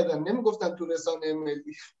نمی‌کردن، نمیگفتن تو رسانه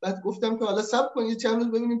ملی. بعد گفتم که حالا صبر کن یه چند روز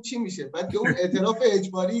ببینیم چی میشه. بعد که اون اعتراف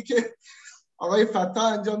اجباری که آقای فتاح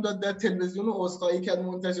انجام داد در تلویزیون و عذرخواهی کرد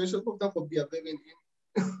منتشر شد، گفتم خب بیا ببینیم.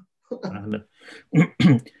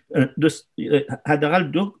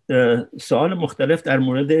 حداقل دو سوال مختلف در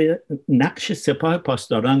مورد نقش سپاه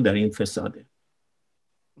پاسداران در این فساده.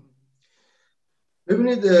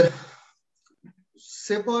 ببینید،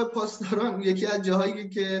 سپاه پاسداران یکی از جاهایی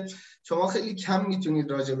که شما خیلی کم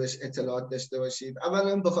میتونید راجبش اطلاعات داشته باشید.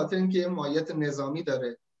 اولا به خاطر اینکه ماهیت نظامی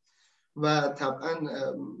داره و طبعا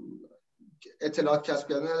اطلاعات کسب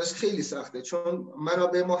کردنش خیلی سخته، چون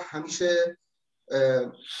منابع ما همیشه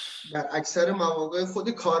در اکثر مواقع خود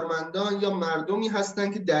کارمندان یا مردمی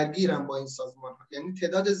هستن که درگیرن با این سازمان ها. یعنی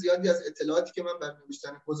تعداد زیادی از اطلاعاتی که من بر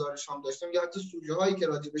نوشتن گزارشام داشتم یا حتی سوژه هایی که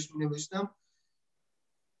راجبش می نوشتم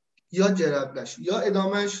یا جرقش یا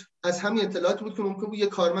ادامش از همین اطلاعات بود که ممکن بود یه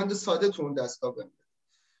کارمند ساده تو اون دستگاه بمونه.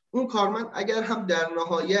 اون کارمند اگر هم در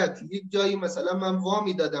نهایت یک جایی مثلا من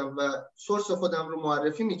وامی دادم و سورس خودم رو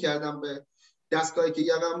معرفی میکردم به دستگاهی که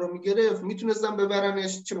یقم رو میگرفت میتونستن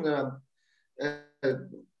ببرنش چه میدونم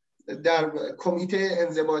در کمیته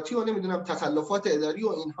انضباطی و نمیدونم تخلفات اداری و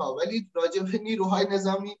اینها، ولی راجع به نیروهای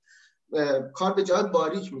نظامی کار به جای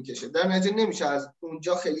باریک میکشه، در نتیجه نمیشه از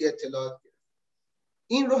اونجا خیلی اطلاعات گرفت.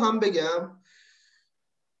 این رو هم بگم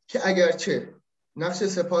که اگرچه نقش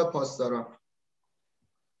سپاه پاسداران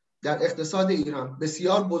در اقتصاد ایران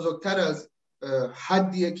بسیار بزرگتر از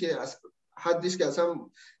حدیه که حدیش که اصلا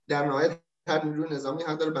در نهایت هر نیروی نظامی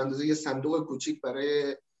حق داره به اندازه یه صندوق کوچیک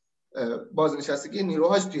برای بازنشستگی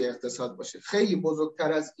نیروهاش توی اقتصاد باشه، خیلی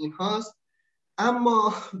بزرگتر از این هاست.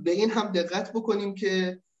 اما به این هم دقت بکنیم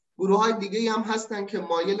که گروه‌های دیگه‌ای هم هستن که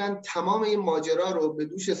مایلن تمام این ماجرا رو به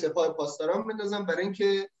دوش سپاه پاسداران بندازن برای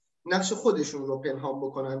اینکه نقش خودشون رو پنهان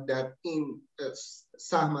بکنن در این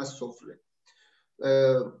سهم از سفره.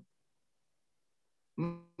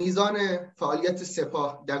 میزان فعالیت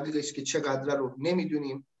سپاه دقیقش که چقدر رو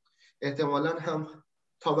نمیدونیم، احتمالاً هم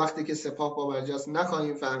تا وقتی که سپاه پابرجاست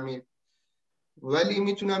نخواهیم فهمید، ولی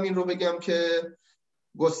میتونم این رو بگم که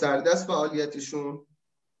گسترده است فعالیتشون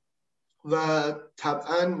و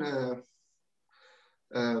طبعاً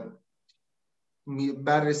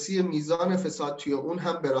بررسی میزان فساد توی اون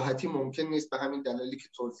هم به راحتی ممکن نیست، به همین دلیلی که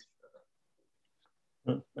توضیح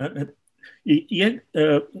دادم. یک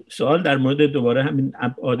سوال در مورد دوباره همین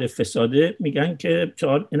ابعاد فساده، میگن که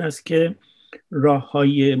سوال این است که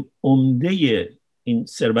راه‌های عمده این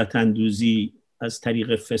ثروت‌اندوزی از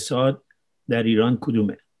طریق فساد در ایران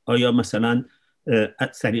کدومه؟ آیا مثلا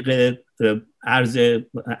از طریق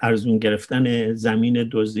ارزون گرفتن زمین،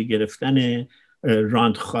 دزدی گرفتن،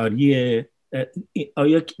 راندخاری؟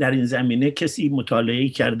 آیا در این زمینه کسی مطالعه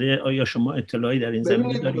کرده؟ آیا شما اطلاعی در این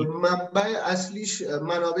زمینه دارید؟ منبع اصلیش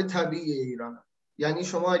منابع طبیعی ایران، یعنی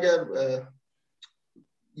شما اگر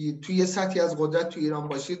توی یه سطحی از قدرت توی ایران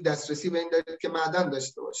باشید دسترسی به این دارید که معدن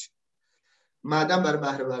داشته باشید، معدن برای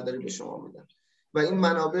بهره برداری به شما میدن و این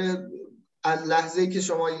منابع از لحظه‌ای که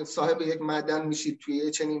شما صاحب یک معدن میشید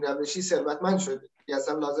توی چنین روشی ثروتمند شدید،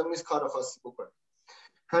 اصلا لازم نیست کار خاصی بکنید.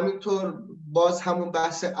 همینطور باز همون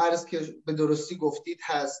بحث ارز که به درستی گفتید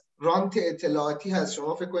هست، رانت اطلاعاتی هست.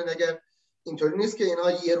 شما فکر کنید اگر اینطوری نیست که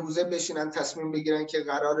اینا یه روزه بشینن تصمیم بگیرن که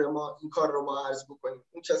قراره ما این کار رو با ارز بکنیم.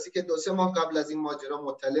 اون کسی که 2-3 ماه قبل از این ماجرا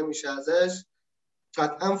مطلع میشه ازش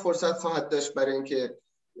قطعا فرصت خواهد داشت برای اینکه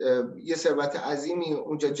یه ثروت عظیمی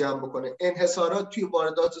اونجا جمع بکنه. انحصارات توی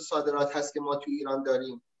واردات و صادرات هست که ما توی ایران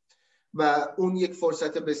داریم و اون یک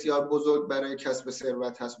فرصت بسیار بزرگ برای کسب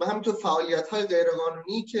ثروت هست و همینطور فعالیت‌های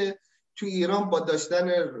غیرقانونی که توی ایران با داشتن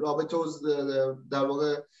رابطه در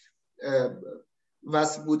واقع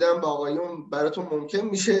وصل بودن با آقایون براتون ممکن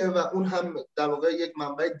میشه و اون هم در واقع یک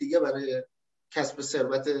منبع دیگه برای کسب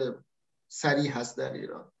ثروت سریع هست در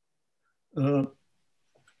ایران.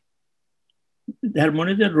 در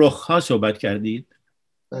مورد رخ‌ها صحبت کردید.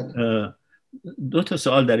 بله. 2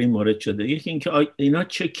 سوال در این مورد شده. یکی اینکه اینا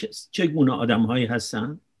چه گونه آدم‌هایی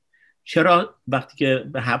هستن؟ چرا وقتی که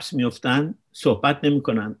به حبس میافتن صحبت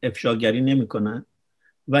نمی‌کنن، افشاگری نمی‌کنن؟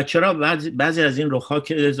 و چرا بعضی از این رخ‌ها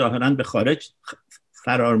که ظاهراً به خارج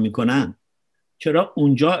فرار می‌کنن چرا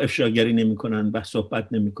اونجا افشاگری نمی‌کنن و صحبت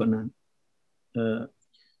نمی‌کنن؟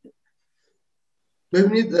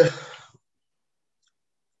 ببینید،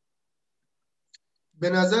 به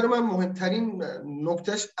نظر من مهمترین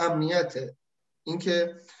نکتهش امنیته.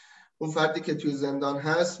 اینکه اون فردی که توی زندان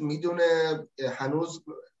هست میدونه هنوز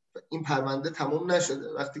این پرونده تموم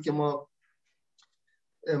نشده. وقتی که ما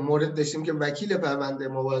مورد داشتیم که وکیل پرونده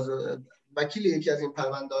وکیل یکی از این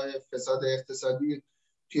پرونده‌های فساد اقتصادی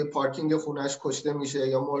توی پارکینگ خونش کشته میشه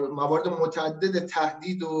یا موارد متعدد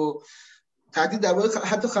تهدید در واقع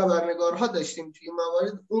حتی خبرنگارها داشتیم توی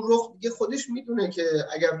موارد، اون رخ دیگه خودش میدونه که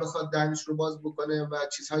اگر بخواد دهنش رو باز بکنه و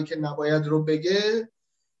چیزهایی که نباید رو بگه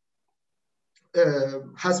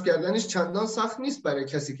حذف کردنش چندان سخت نیست برای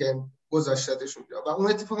کسی که گذاشتش اونجا و اون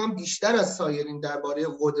اتفاقا بیشتر از سایرین درباره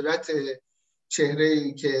قدرت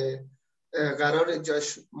چهره‌ای که قرار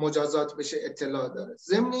جاش مجازات بشه اطلاع داره.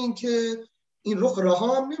 ضمن اینکه این رخ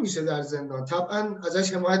رها هم نمیشه در زندان، طبعا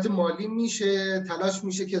ازش حمایت مالی میشه، تلاش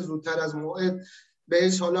میشه که زودتر از موعد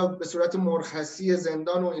بهش حالا به صورت مرخصی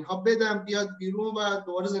زندان و اینها بدن بیاد بیرون و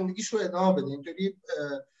دوباره زندگیش رو ادامه بده. اینطوری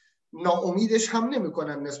ناامیدش هم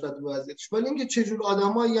نمیکنن نسبت به وضعیتش. ولی اینکه چه جور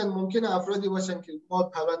آدمایی ان، ممکنه افرادی باشن که ما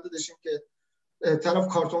پرونده داشتیم که طرف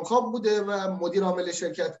کارتون خواب بوده و مدیر عامل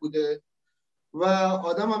شرکت بوده و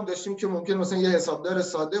آدم هم داشتیم که ممکن مثلا یه حسابدار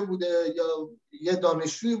ساده بوده یا یه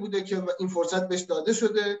دانشجویی بوده که این فرصت بهش داده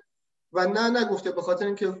شده و نگفته، به خاطر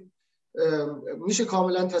اینکه میشه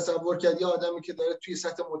کاملا تصور کرد یه آدمی که داره توی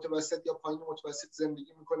سطح متوسط یا پایین متوسط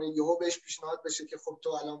زندگی میکنه یهو بهش پیشنهاد بشه که خب تو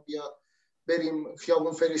الان بیا بریم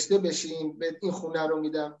خیابون فرشته بشیم، به این خونه رو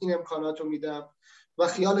میدم، این امکانات رو میدم و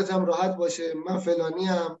خیالت هم راحت باشه من فلانی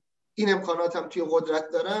هم، این امکاناتم توی قدرت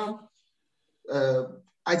دارم،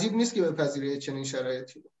 عجیب نیست که بپذیره چنین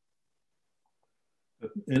شرایطی.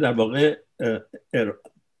 در واقع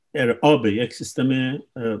ارعاب یک سیستم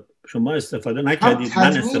شما استفاده نکردید،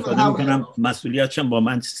 من استفاده میکنم، مسئولیتشم با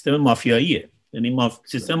من سیستم مافیاییه، یعنی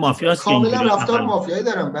سیستم مافیاست که کاملا رفتار مافیایی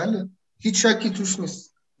دارم. بله هیچ شکی توش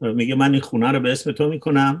نیست. میگه من این خونه رو به اسم تو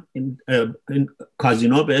میکنم، این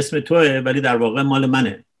کازینو به اسم توه ولی در واقع مال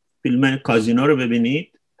منه. فیلم کازینو رو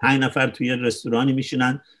ببینید، 5 نفر توی رستورانی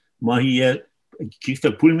میشینن، ماهی یه کیف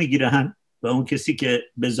پول میگیرن و اون کسی که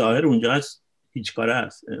به ظاهر اونجا هست هیچ کاره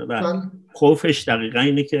است و خوفش دقیقا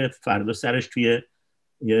اینه که فردا سرش توی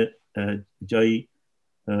یه جایی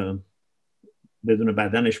بدون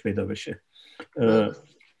بدنش پیدا بشه.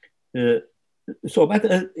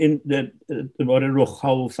 صحبت این دوباره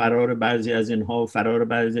رخ‌ها و فرار بعضی از اینها و فرار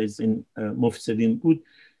بعضی از این مفسدین بود.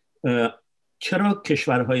 چرا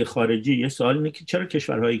کشورهای خارجی، یه سوال اینه که چرا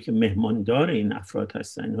کشورهایی که مهماندار این افراد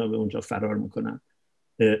هستن اینها به اونجا فرار میکنن،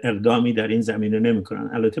 اقدامی در این زمینه نمیکنن؟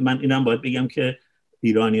 البته من اینم باید بگم که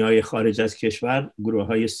ایرانی‌های خارج از کشور،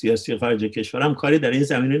 گروه‌های سیاسی خارج از کشور هم کاری در این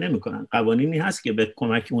زمینه نمیکنن. قوانینی هست که به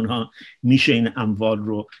کمک اونها میشه این اموال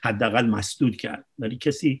رو حداقل مسدود کرد، ولی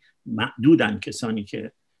محدودن کسانی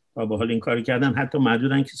که با حال این کار کردن، حتی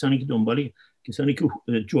محدودن کسانی که کسانی که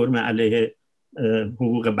جرم علیه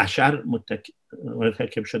حقوق بشر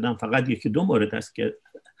مرتکب شدن. فقط 1-2 مورد است که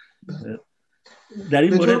در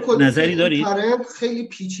این مورد نظری دارید؟ خیلی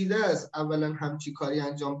پیچیده است. اولا همچی کاری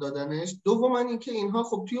انجام دادنش، دوما اینکه اینها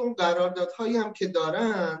خب توی اون قراردادهایی هم که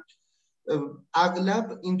دارن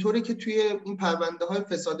اغلب اینطوری که توی این پرونده های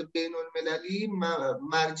فساد بین المللی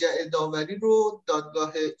مرجع داوری رو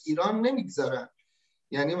دادگاه ایران نمیگذارن.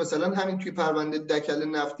 یعنی مثلا همین توی پرونده دکل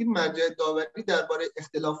نفتی مرجع داوری درباره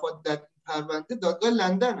اختلافات در پرونده دادگاه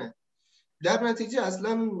لندنه. در نتیجه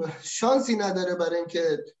اصلا شانسی نداره برای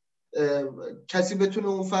اینکه کسی بتونه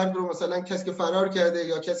اون فرد رو، مثلا کسی که فرار کرده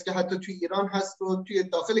یا کسی که حتی توی ایران هست رو توی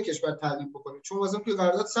داخل کشور تعقیب بکنه، چون مثلا توی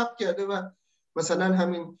قرارداد ثبت کرده و مثلا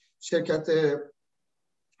همین شرکت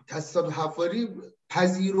تاسیسات حفاری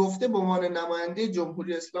پذیرفته به عنوان نماینده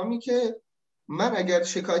جمهوری اسلامی که من اگر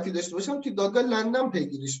شکایتی داشته باشم توی دادگاه لندن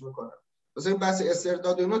پیگیریش میکنم. مثلا بحث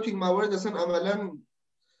استرداد و اینا توی این موارد اصلا عملاً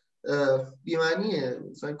بی‌معنیه،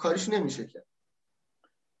 مثلا کاریش نمیشه کرد.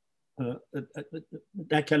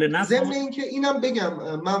 ضمن اینکه اینم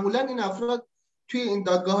بگم معمولا این افراد توی این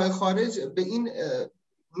دادگاه‌های خارج به این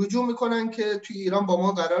رجوع میکنن که توی ایران با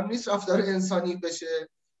ما قرار نیست رفتار انسانی بشه،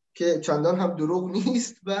 که چندان هم دروغ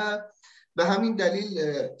نیست و به همین دلیل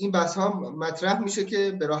این بحث ها مطرح میشه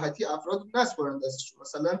که به راحتی افراد نسپرن دستشون.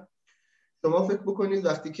 مثلا شما فکر بکنید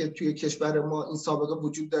وقتی که توی کشور ما این سابقه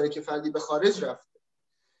وجود داره که فردی به خارج رفته،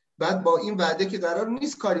 بعد با این وعده که قرار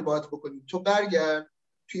نیست کاری باهات بکنید، تو برگرد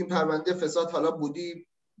توی این پرونده فساد حالا بودی،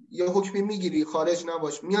 یه حکمی میگیری خارج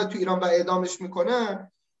نباش، میاد تو ایران و اعدامش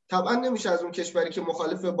میکنن، طبعا نمیشه از اون کشوری که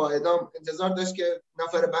مخالف با اعدام انتظار داشت که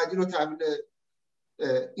نفر بعدی رو تحویل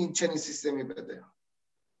این چنین سیستمی بده.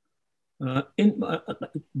 این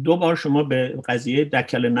 2 بار شما به قضیه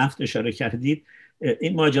دکل نفت اشاره کردید.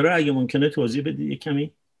 این ماجرا اگه ممکنه توضیح بدید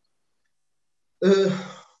کمی؟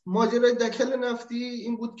 ماجرای دکل نفتی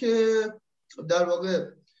این بود که در واقع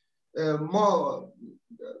ما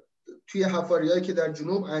توی حفاری‌هایی که در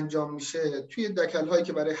جنوب انجام میشه، توی دکل‌هایی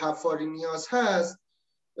که برای حفاری نیاز هست،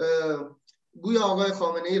 گویا آقای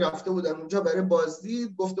خامنه‌ای رفته بودن اونجا برای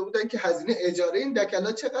بازدید، گفته بودن که هزینه اجاره این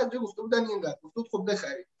دکل‌ها چقدره، گفته بودن اینقدر، گفته خب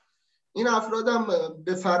بخرید. این افرادم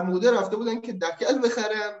به فرموده رفته بودن که دکل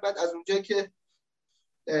بخرن، بعد از اونجایی که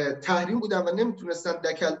تحریم بودن و نمیتونستن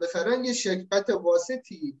دکل بخرن، یه شرکت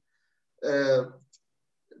واسطی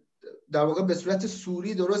در واقع به صورت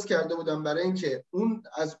سوری درست کرده بودن برای اینکه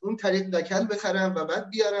از اون طریق دکل بخرن و بعد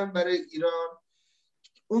بیارن برای ایران.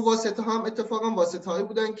 اون واسطه ها هم اتفاقا واسطه هایی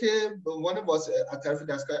بودن که به عنوان از طرف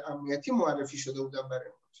دستگاه امنیتی معرفی شده بودن برای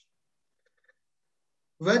ما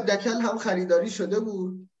و دکل هم خریداری شده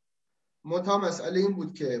بود. منتها مسئله این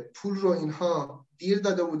بود که پول رو اینها دیر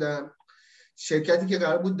داده بودن. شرکتی که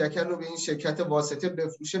قرار بود دکل رو به این شرکت واسطه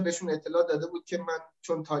بفروشه بهشون اطلاع داده بود که من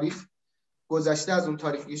چون تاریخ گذشته از اون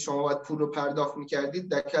تاریخی که شما باید پول رو پرداخت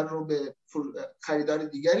می‌کردید، دکل رو به خریدار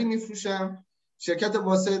دیگری می‌فروشم. شرکت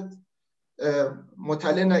واسط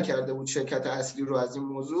مطلع نکرده بود شرکت اصلی رو از این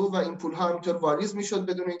موضوع و این پول‌ها همینطور واریز می‌شد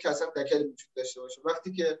بدون اینکه اصلا دکل وجود داشته باشه.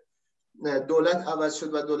 وقتی که دولت عوض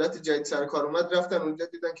شد و دولت جدید سر کار اومد، رفتن اونجا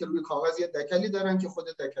دیدن که روی کاغذ یه دکلی دارن که خود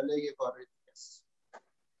دکله یه کار دیگه است.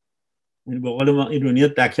 یعنی به قول ما ایرانی‌ها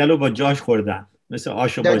دکل رو با جاش خوردن. مثل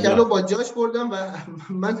آش و در باجاش. کلو با جاش بردم و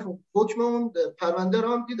من حکم اون پرونده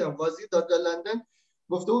رو هم دیدم. قاضی دادگاه لندن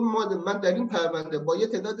گفته بود من در این پرونده با یه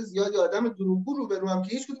تعداد زیادی آدم دروغگو روبروام که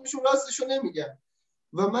هیچ کدومشون راستشو نمیگن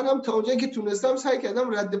و منم تا اونجایی که تونستم سعی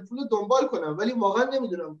کردم رد پول دنبال کنم، ولی واقعا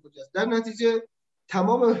نمیدونم کجاست. در نتیجه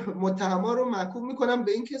تمام متهما رو محکوم میکنم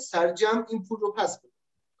به اینکه سرجم این پول رو پس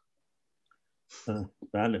بدن.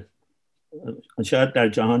 بله، شاید در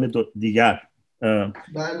جهان دیگر.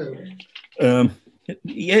 بله.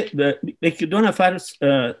 یکی دو نفر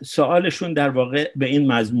سوالشون در واقع به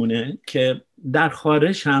این مضمونه که در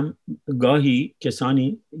خارج هم گاهی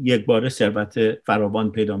کسانی یک باره ثروت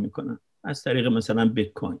فراوان پیدا میکنن از طریق مثلا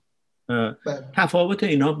بیت کوین. تفاوت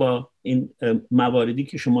اینا با این مواردی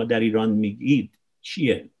که شما در ایران میگید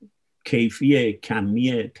چیه؟ کیفیه،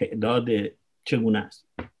 کمیه، تعداد چگونه است؟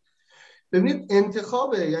 ببینید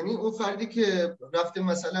انتخابه، یعنی اون فردی که رفته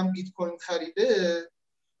مثلا بیت کوین خریده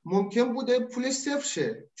ممکن بوده پولش صفر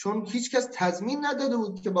شه، چون هیچ کس تضمین نداده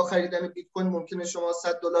بود که با خریدن بیت کوین ممکنه شما $100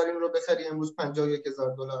 این رو بخری امروز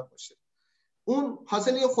 $51,000 باشه. اون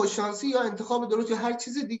حاصل یه خوششانسی یا انتخاب درست یا هر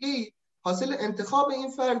چیز دیگه‌ای، حاصل انتخاب این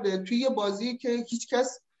فرده توی یه بازی که هیچ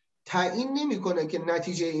کس تعیین نمیکنه که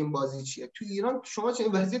نتیجه این بازی چیه. توی ایران شما چه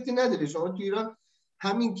وضعیتی نداری. شما توی ایران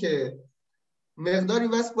همین که مقداری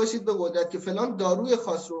وصل باشید به قدرت که فلان داروی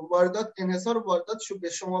خاص رو واردات انحصار وارداتشو به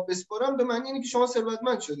شما بسپارن، به معنی اینه که شما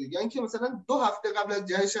ثروتمند شدید. یعنی که مثلا 2 هفته قبل از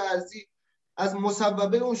جهش ارزی از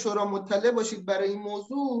مسببه اون شورا مطلع باشید برای این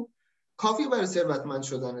موضوع، کافی برای ثروتمند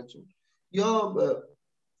شدنتون. یا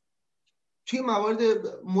توی موارد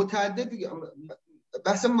متعدد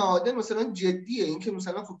بحث معادن مثلا جدیه، این که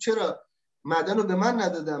مثلا خب چرا معدن رو به من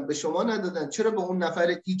ندادن به شما ندادن، چرا به اون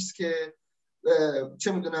نفر ایکس که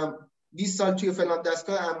چه میدونم 20 سال توی فلان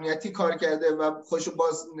دستگاه امنیتی کار کرده و خوشو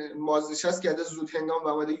بازنشست کرده زود هنگام و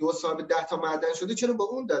اومده یه صاحب 10 تا معدن شده، چرا به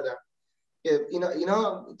اون دادن؟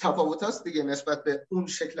 اینا تفاوت هست دیگه نسبت به اون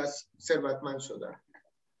شکل از ثروتمند شدن.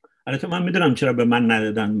 البته من میدونم چرا به من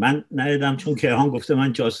ندادن. من ندادم چون کیهان گفته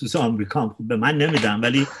من جاسوس آمریکام. خب به من نمیدن،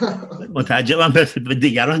 ولی متعجبم به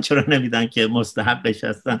دیگران چرا نمیدن که مستحقش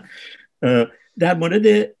هستن. در مورد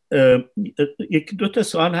یک دو تا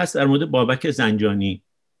سوال هست در مورد بابک زنجانی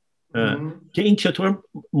که این چطور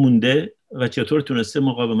مونده و چطور تونسته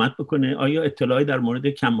مقاومت بکنه. آیا اطلاعی در مورد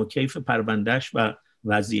کم و کیف پروندهش و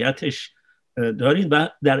وضعیتش دارین؟ و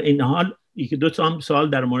در این حال یکی دو تا هم سوال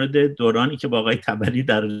در مورد دورانی که با آقای طبری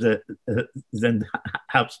در زنده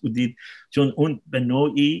حبس بودید، چون اون به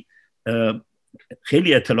نوعی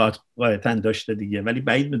خیلی اطلاعات قاعدتاً داشته دیگه، ولی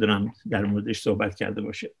بعید میدونم در موردش صحبت کرده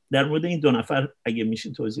باشه. در مورد این دو نفر اگه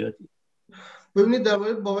میشه توضیحاتی. ببینید در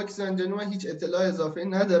مورد بابک زنجانی من هیچ اطلاع اضافه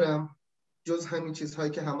ندارم جز همین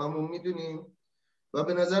چیزهایی که هممون میدونیم و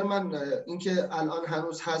به نظر من اینکه الان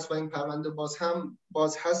هنوز هست و این پرونده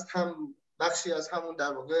باز هست هم بخشی از همون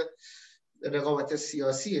در واقع رقابت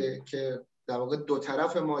سیاسیه که در واقع دو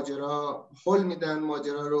طرف ماجرا حل میدن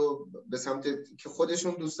ماجرا رو به سمت که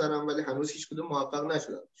خودشون دوست دارن، ولی هنوز هیچ کدوم موفق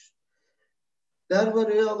نشدن.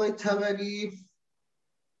 درباره آقای طبری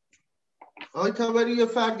یه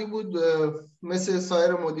فردی بود مثل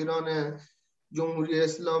سایر مدیران جمهوری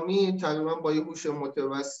اسلامی، تقریبا با یه هوش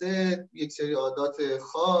متوسط، یک سری عادات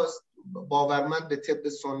خاص، باورمند به طب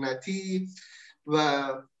سنتی و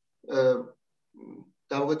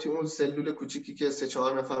در واقع توی اون سلول کوچیکی که 3-4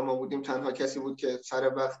 نفر ما بودیم تنها کسی بود که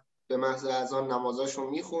سر وقت به محض اذان نمازاشو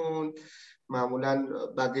میخوند. معمولا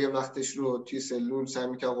بقیه وقتش رو توی سلول سعی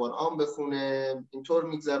می‌کرد قرآن بخونه، اینطور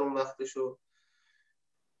میگذرون وقتشو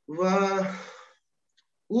و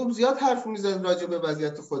او زیاد حرف میزد راجع به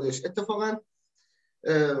وضعیت خودش. اتفاقا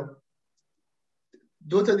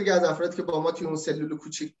 2 تا دیگه از افراد که با ما توی اون سلول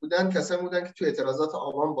کوچیک بودن کسایی بودن که توی اعتراضات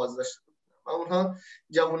آبان بازداشت بودن و اونها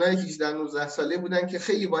جوانای 18-19 ساله بودن که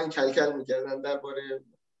خیلی با این کلکل میکردن درباره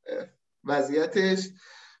وضعیتش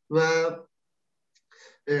و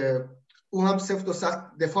او هم سفت و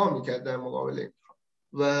سخت دفاع میکرد در مقابل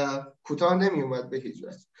و کوتاه نمیومد به هیچ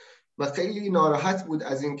وجه و خیلی ناراحت بود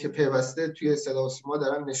از این که پیوسته توی صدا و سیما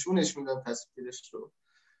دارن نشونش میدن تصویرش رو.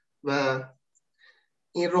 و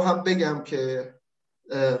این رو هم بگم که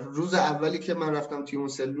روز اولی که من رفتم توی اون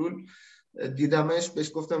سلول دیدمش،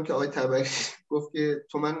 بهش گفتم که آقای طبری، گفت که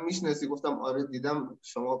تو من میشناسی؟ گفتم آره دیدم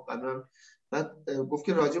شما قبلا. بعد گفت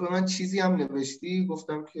که راجع به من چیزی هم نوشتی؟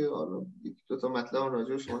 گفتم که آره 1-2 تا مطلب راجع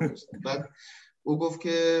به شما نوشتم. بعد او گفت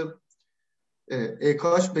که ای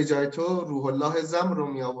کاش به جای تو روح الله زم رو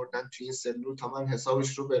می آوردن توی این سلول تا من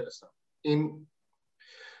حسابش رو برسم. این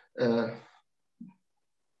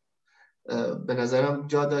به نظرم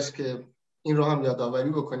جا داشت که این رو هم یادآوری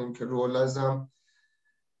بکنیم که روح الله زم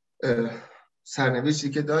سرنوشتی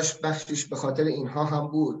که داشت بخشش به خاطر اینها هم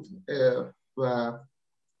بود. و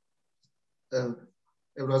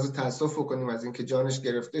ابراز تأسف بکنیم از اینکه جانش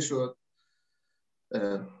گرفته شد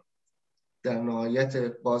در نهایت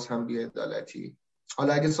باز هم بی‌عدالتی.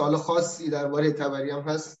 حالا اگه سوال خاصی درباره تبری هم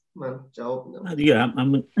هست من جواب میدم. دیگه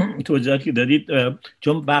هم توضیحاتی که دادید،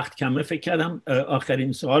 چون وقت کمه فکر کردم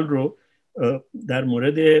آخرین سوال رو در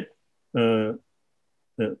مورد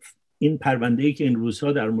این پرونده‌ای که این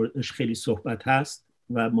روزها در موردش خیلی صحبت هست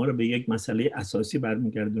و ما رو به یک مسئله اساسی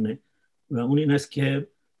برمیگردونه و اون این است که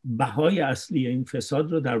بهای اصلی این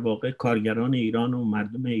فساد رو در واقع کارگران ایران و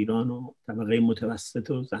مردم ایران و طبقه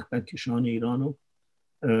متوسط و زحمتکشان ایران و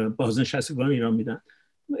بازنشستگان ایران میدن.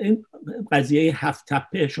 این قضیه 7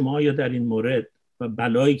 تپه شما آیا در این مورد و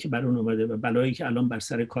بلایی که بر اون اومده و بلایی که الان بر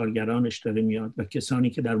سر کارگرانش داره میاد و کسانی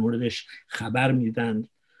که در موردش خبر میدن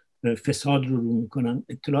فساد رو میکنن،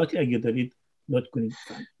 اطلاعاتی اگه دارید لطف کنید.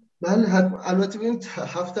 بله البته ببینید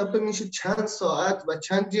 7 تپه میشه چند ساعت و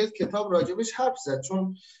چند جلد کتاب راجبش حرف زد،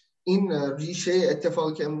 چون این ریشه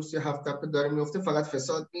اتفاقی که امروز 7 تپه داره میفته فقط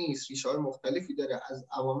فساد نیست، ریشه های مختلفی داره. از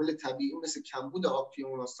عوامل طبیعی مثل کمبود آب توی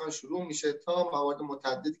اون استان شروع میشه تا موارد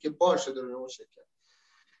متعددی که بار شده روی اون شرکت.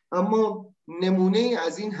 اما نمونه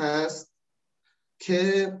از این هست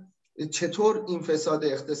که چطور این فساد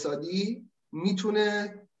اقتصادی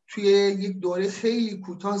میتونه توی یک دوره خیلی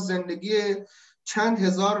کوتاه زندگی چند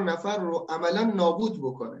هزار نفر رو عملا نابود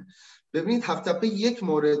بکنه. ببینید 7 تپه یک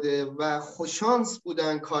مورده و خوششانس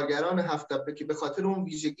بودن کارگران 7 تپه که به خاطر اون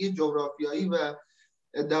ویژگی جغرافیایی و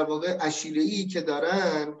در واقع عشیره‌ای که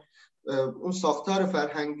دارن، اون ساختار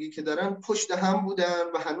فرهنگی که دارن، پشت هم بودن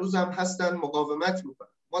و هنوز هم هستن، مقاومت میکنن.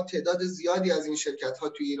 ما تعداد زیادی از این شرکت ها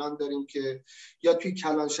توی ایران داریم که یا توی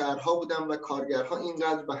کلان شهرها بودن و کارگرها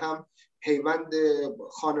اینقدر به هم پیوند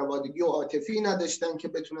خانوادگی و عاطفی نداشتن که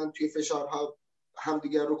بتونن توی فشارها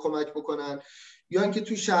همدیگر رو کمک بکنن، یا اینکه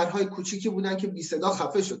توی شهرهای کوچیکی بودن که بی صدا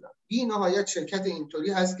خفه شدن. بی نهایت شرکت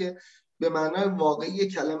اینطوری هست که به معنای واقعی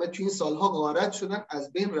کلمه توی این سالها غارت شدن،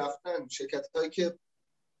 از بین رفتن. شرکت‌هایی که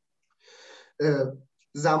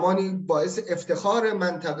زمانی باعث افتخار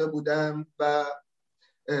منطقه بودن و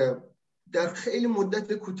در خیلی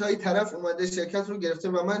مدت کوتاهی طرف اومده شرکت رو گرفته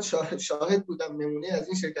و من شاهد بودم نمونه از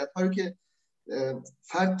این شرکت‌ها رو که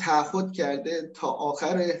فرد تعهد کرده تا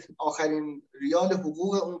آخرین ریال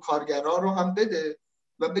حقوق اون کارگرها رو هم بده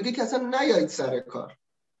و بگه که اصلا نیایید سر کار،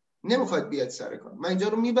 نمیخواد بیاد سر کار، من اینجا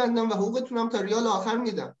رو میبندم و حقوقتونم تا ریال آخر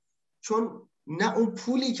میدم. چون نه اون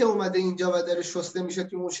پولی که اومده اینجا و داره شسته میشه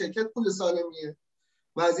توی اون شرکت پول سالمیه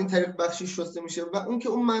و از این طریق بخشی شسته میشه، و اون که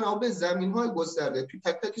اون منابع زمین‌های گسترده توی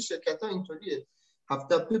تک تک شرکت‌ها اینطوریه.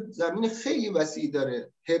 7 تپه زمین خیلی وسیع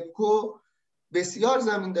داره، هپکو بسیار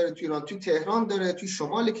زمین داره توی ایران، توی تهران داره، توی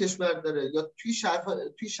شمال کشور داره، یا توی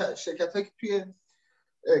شرکت‌هایی که توی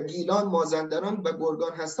گیلان، مازندران و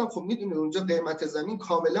گرگان هستن. خب میدونید اونجا قیمت زمین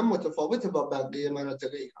کاملا متفاوته با بقیه مناطق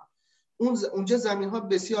ایران. اونجا زمین‌ها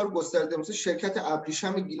بسیار گسترده، مثل شرکت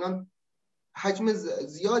ابریشم گیلان حجم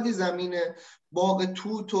زیادی زمین باغ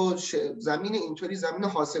توت و زمین اینطوری، زمین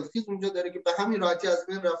حاصلخیز اونجا داره که به همین راحتی از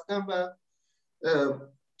بین رفتن و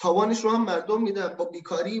تاوانش رو هم مردم میدن با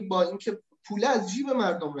بیکاری، با اینکه پول از جیب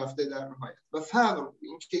مردم رفته در نهایت و فقر.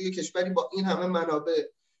 اینکه یک کشوری با این همه منابع،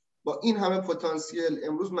 با این همه پتانسیل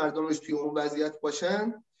امروز مردمش توی اون وضعیت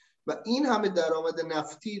باشن و این همه درآمد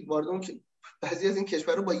نفتی وارد اون، که بعضی از این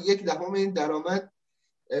کشورها با 1/10 این درآمد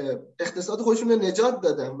اقتصاد خودشون رو نجات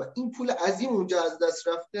دادن و این پول عظیم اونجا از دست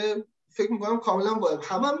رفته، فکر می‌کنم کاملا واجب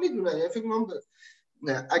هم میدونن. یعنی فکر می‌کنم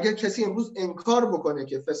اگر کسی امروز انکار بکنه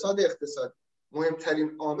که فساد اقتصادی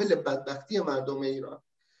مهمترین عامل بدبختی مردم ایران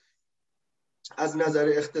از نظر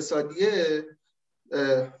اقتصادیه،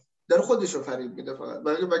 داره خودش رو فریب میده فقط،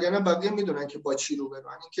 وگرنه بقیه میدونن که با چی رو برن.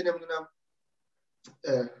 این که نمیدونم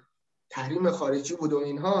تحریم خارجی بود و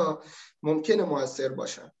اینها ممکنه موثر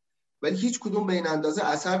باشن، ولی هیچ کدوم به این اندازه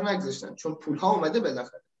اثر نگذاشتن، چون پولها اومده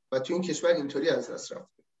بالاخره و تو این کشور اینطوری از دست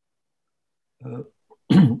رفته.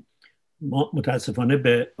 ما متاسفانه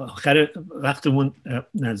به آخر وقتمون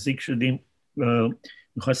نزدیک شدیم.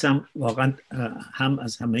 میخواستم واقعا هم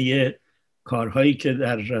از همه کارهایی که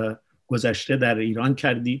در گذشته در ایران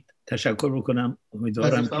کردید تشکر بکنم.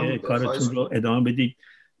 امیدوارم که کارتون رو ادامه بدید.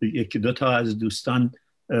 1-2 تا از دوستان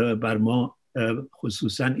بر ما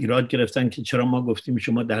خصوصا ایراد گرفتن که چرا ما گفتیم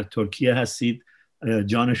شما در ترکیه هستید،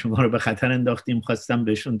 جان شما رو به خطر انداختیم. خواستم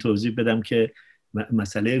بهشون توضیح بدم که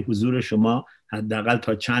مسئله حضور شما حداقل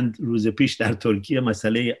تا چند روز پیش در ترکیه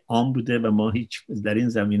مسئله عام بوده و ما هیچ در این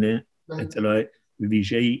زمینه اطلاع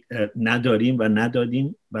ویژه‌ای نداریم و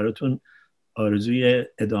ندادیم. براتون آرزوی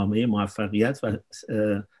ادامه موفقیت و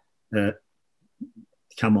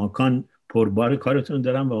کماکان پربار کارتون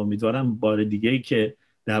دارم و امیدوارم بار دیگه‌ای که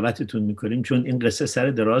دعوتتون میکنیم، چون این قصه سر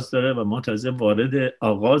دراز داره و ما تازه وارد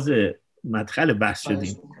آغاز مدخل بحث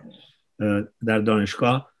شدیم. در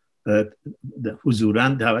دانشگاه حضوراً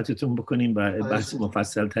دعوتتون بکنیم و بحث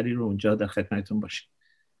مفصل تری رو اونجا در خدمتتون باشیم.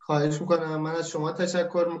 خواهش میکنم. من از شما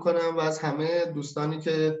تشکر میکنم و از همه دوستانی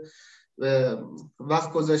که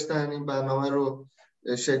وقت گذاشتن این برنامه رو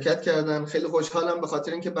شرکت کردن. خیلی خوشحالم به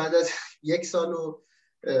خاطر اینکه بعد از 1 سال و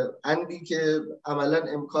اندی که عملا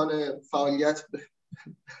امکان فعالیت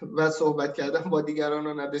و صحبت کردن با دیگران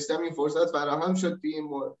رو نداشتم، این فرصت فراهم شد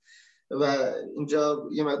و اینجا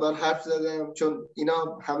یه مقدار حرف زدم، چون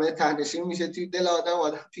اینا همه تهنشین میشه توی دل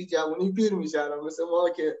آدم توی جوانی پیر میشه، مثل ما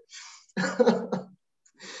که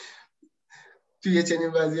توی چنین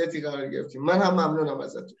وضعیتی قرار گرفتیم. من هم ممنونم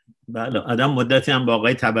ازتون. بله، آدم مدتی هم با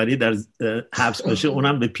آقای تبری در حبس باشه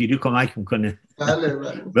اونم به پیری کمک میکنه. بله.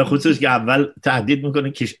 به خصوص که اول تهدید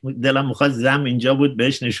میکنه که دلم میخواد زم اینجا بود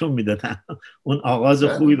بهش نشون میدادن. اون آغاز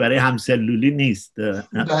خوبی برای همسلولی نیست.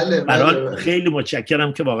 بله. خیلی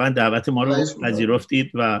متشکرم که واقعا دعوت ما رو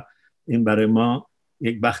پذیرفتید و این برای ما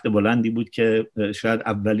یک بخت بلندی بود که شاید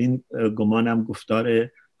اولین گمانم گفتار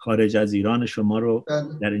خارج از ایران شما رو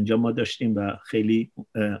در اینجا ما داشتیم و خیلی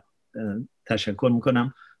تشکر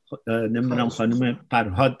میکنم. نمیدونم خانم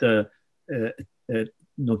فرهاد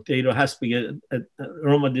نکته ای رو هست بگه.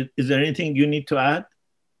 Roma, is there anything you need to add?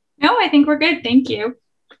 No, I think we're good. Thank you.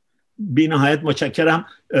 بی نهایت متشکرم.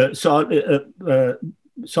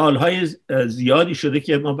 سالهای زیادی شده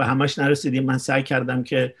که ما به همش نرسیدیم. من سعی کردم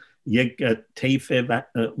که یک طیف و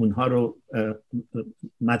اونها رو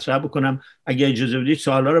مطرح بکنم. اگه اجازه بدید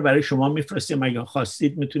سوالا رو برای شما میفرستیم، اگه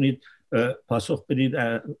خواستید میتونید پاسخ بدید،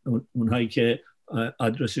 اونهایی که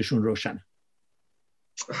آدرسشون روشنه.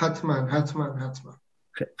 حتما.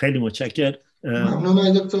 خیلی متشکر. ممنون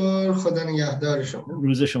آقای دکتر. خدا نگهدار شما.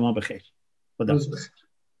 روز شما بخیر. خدا. روز بخیر.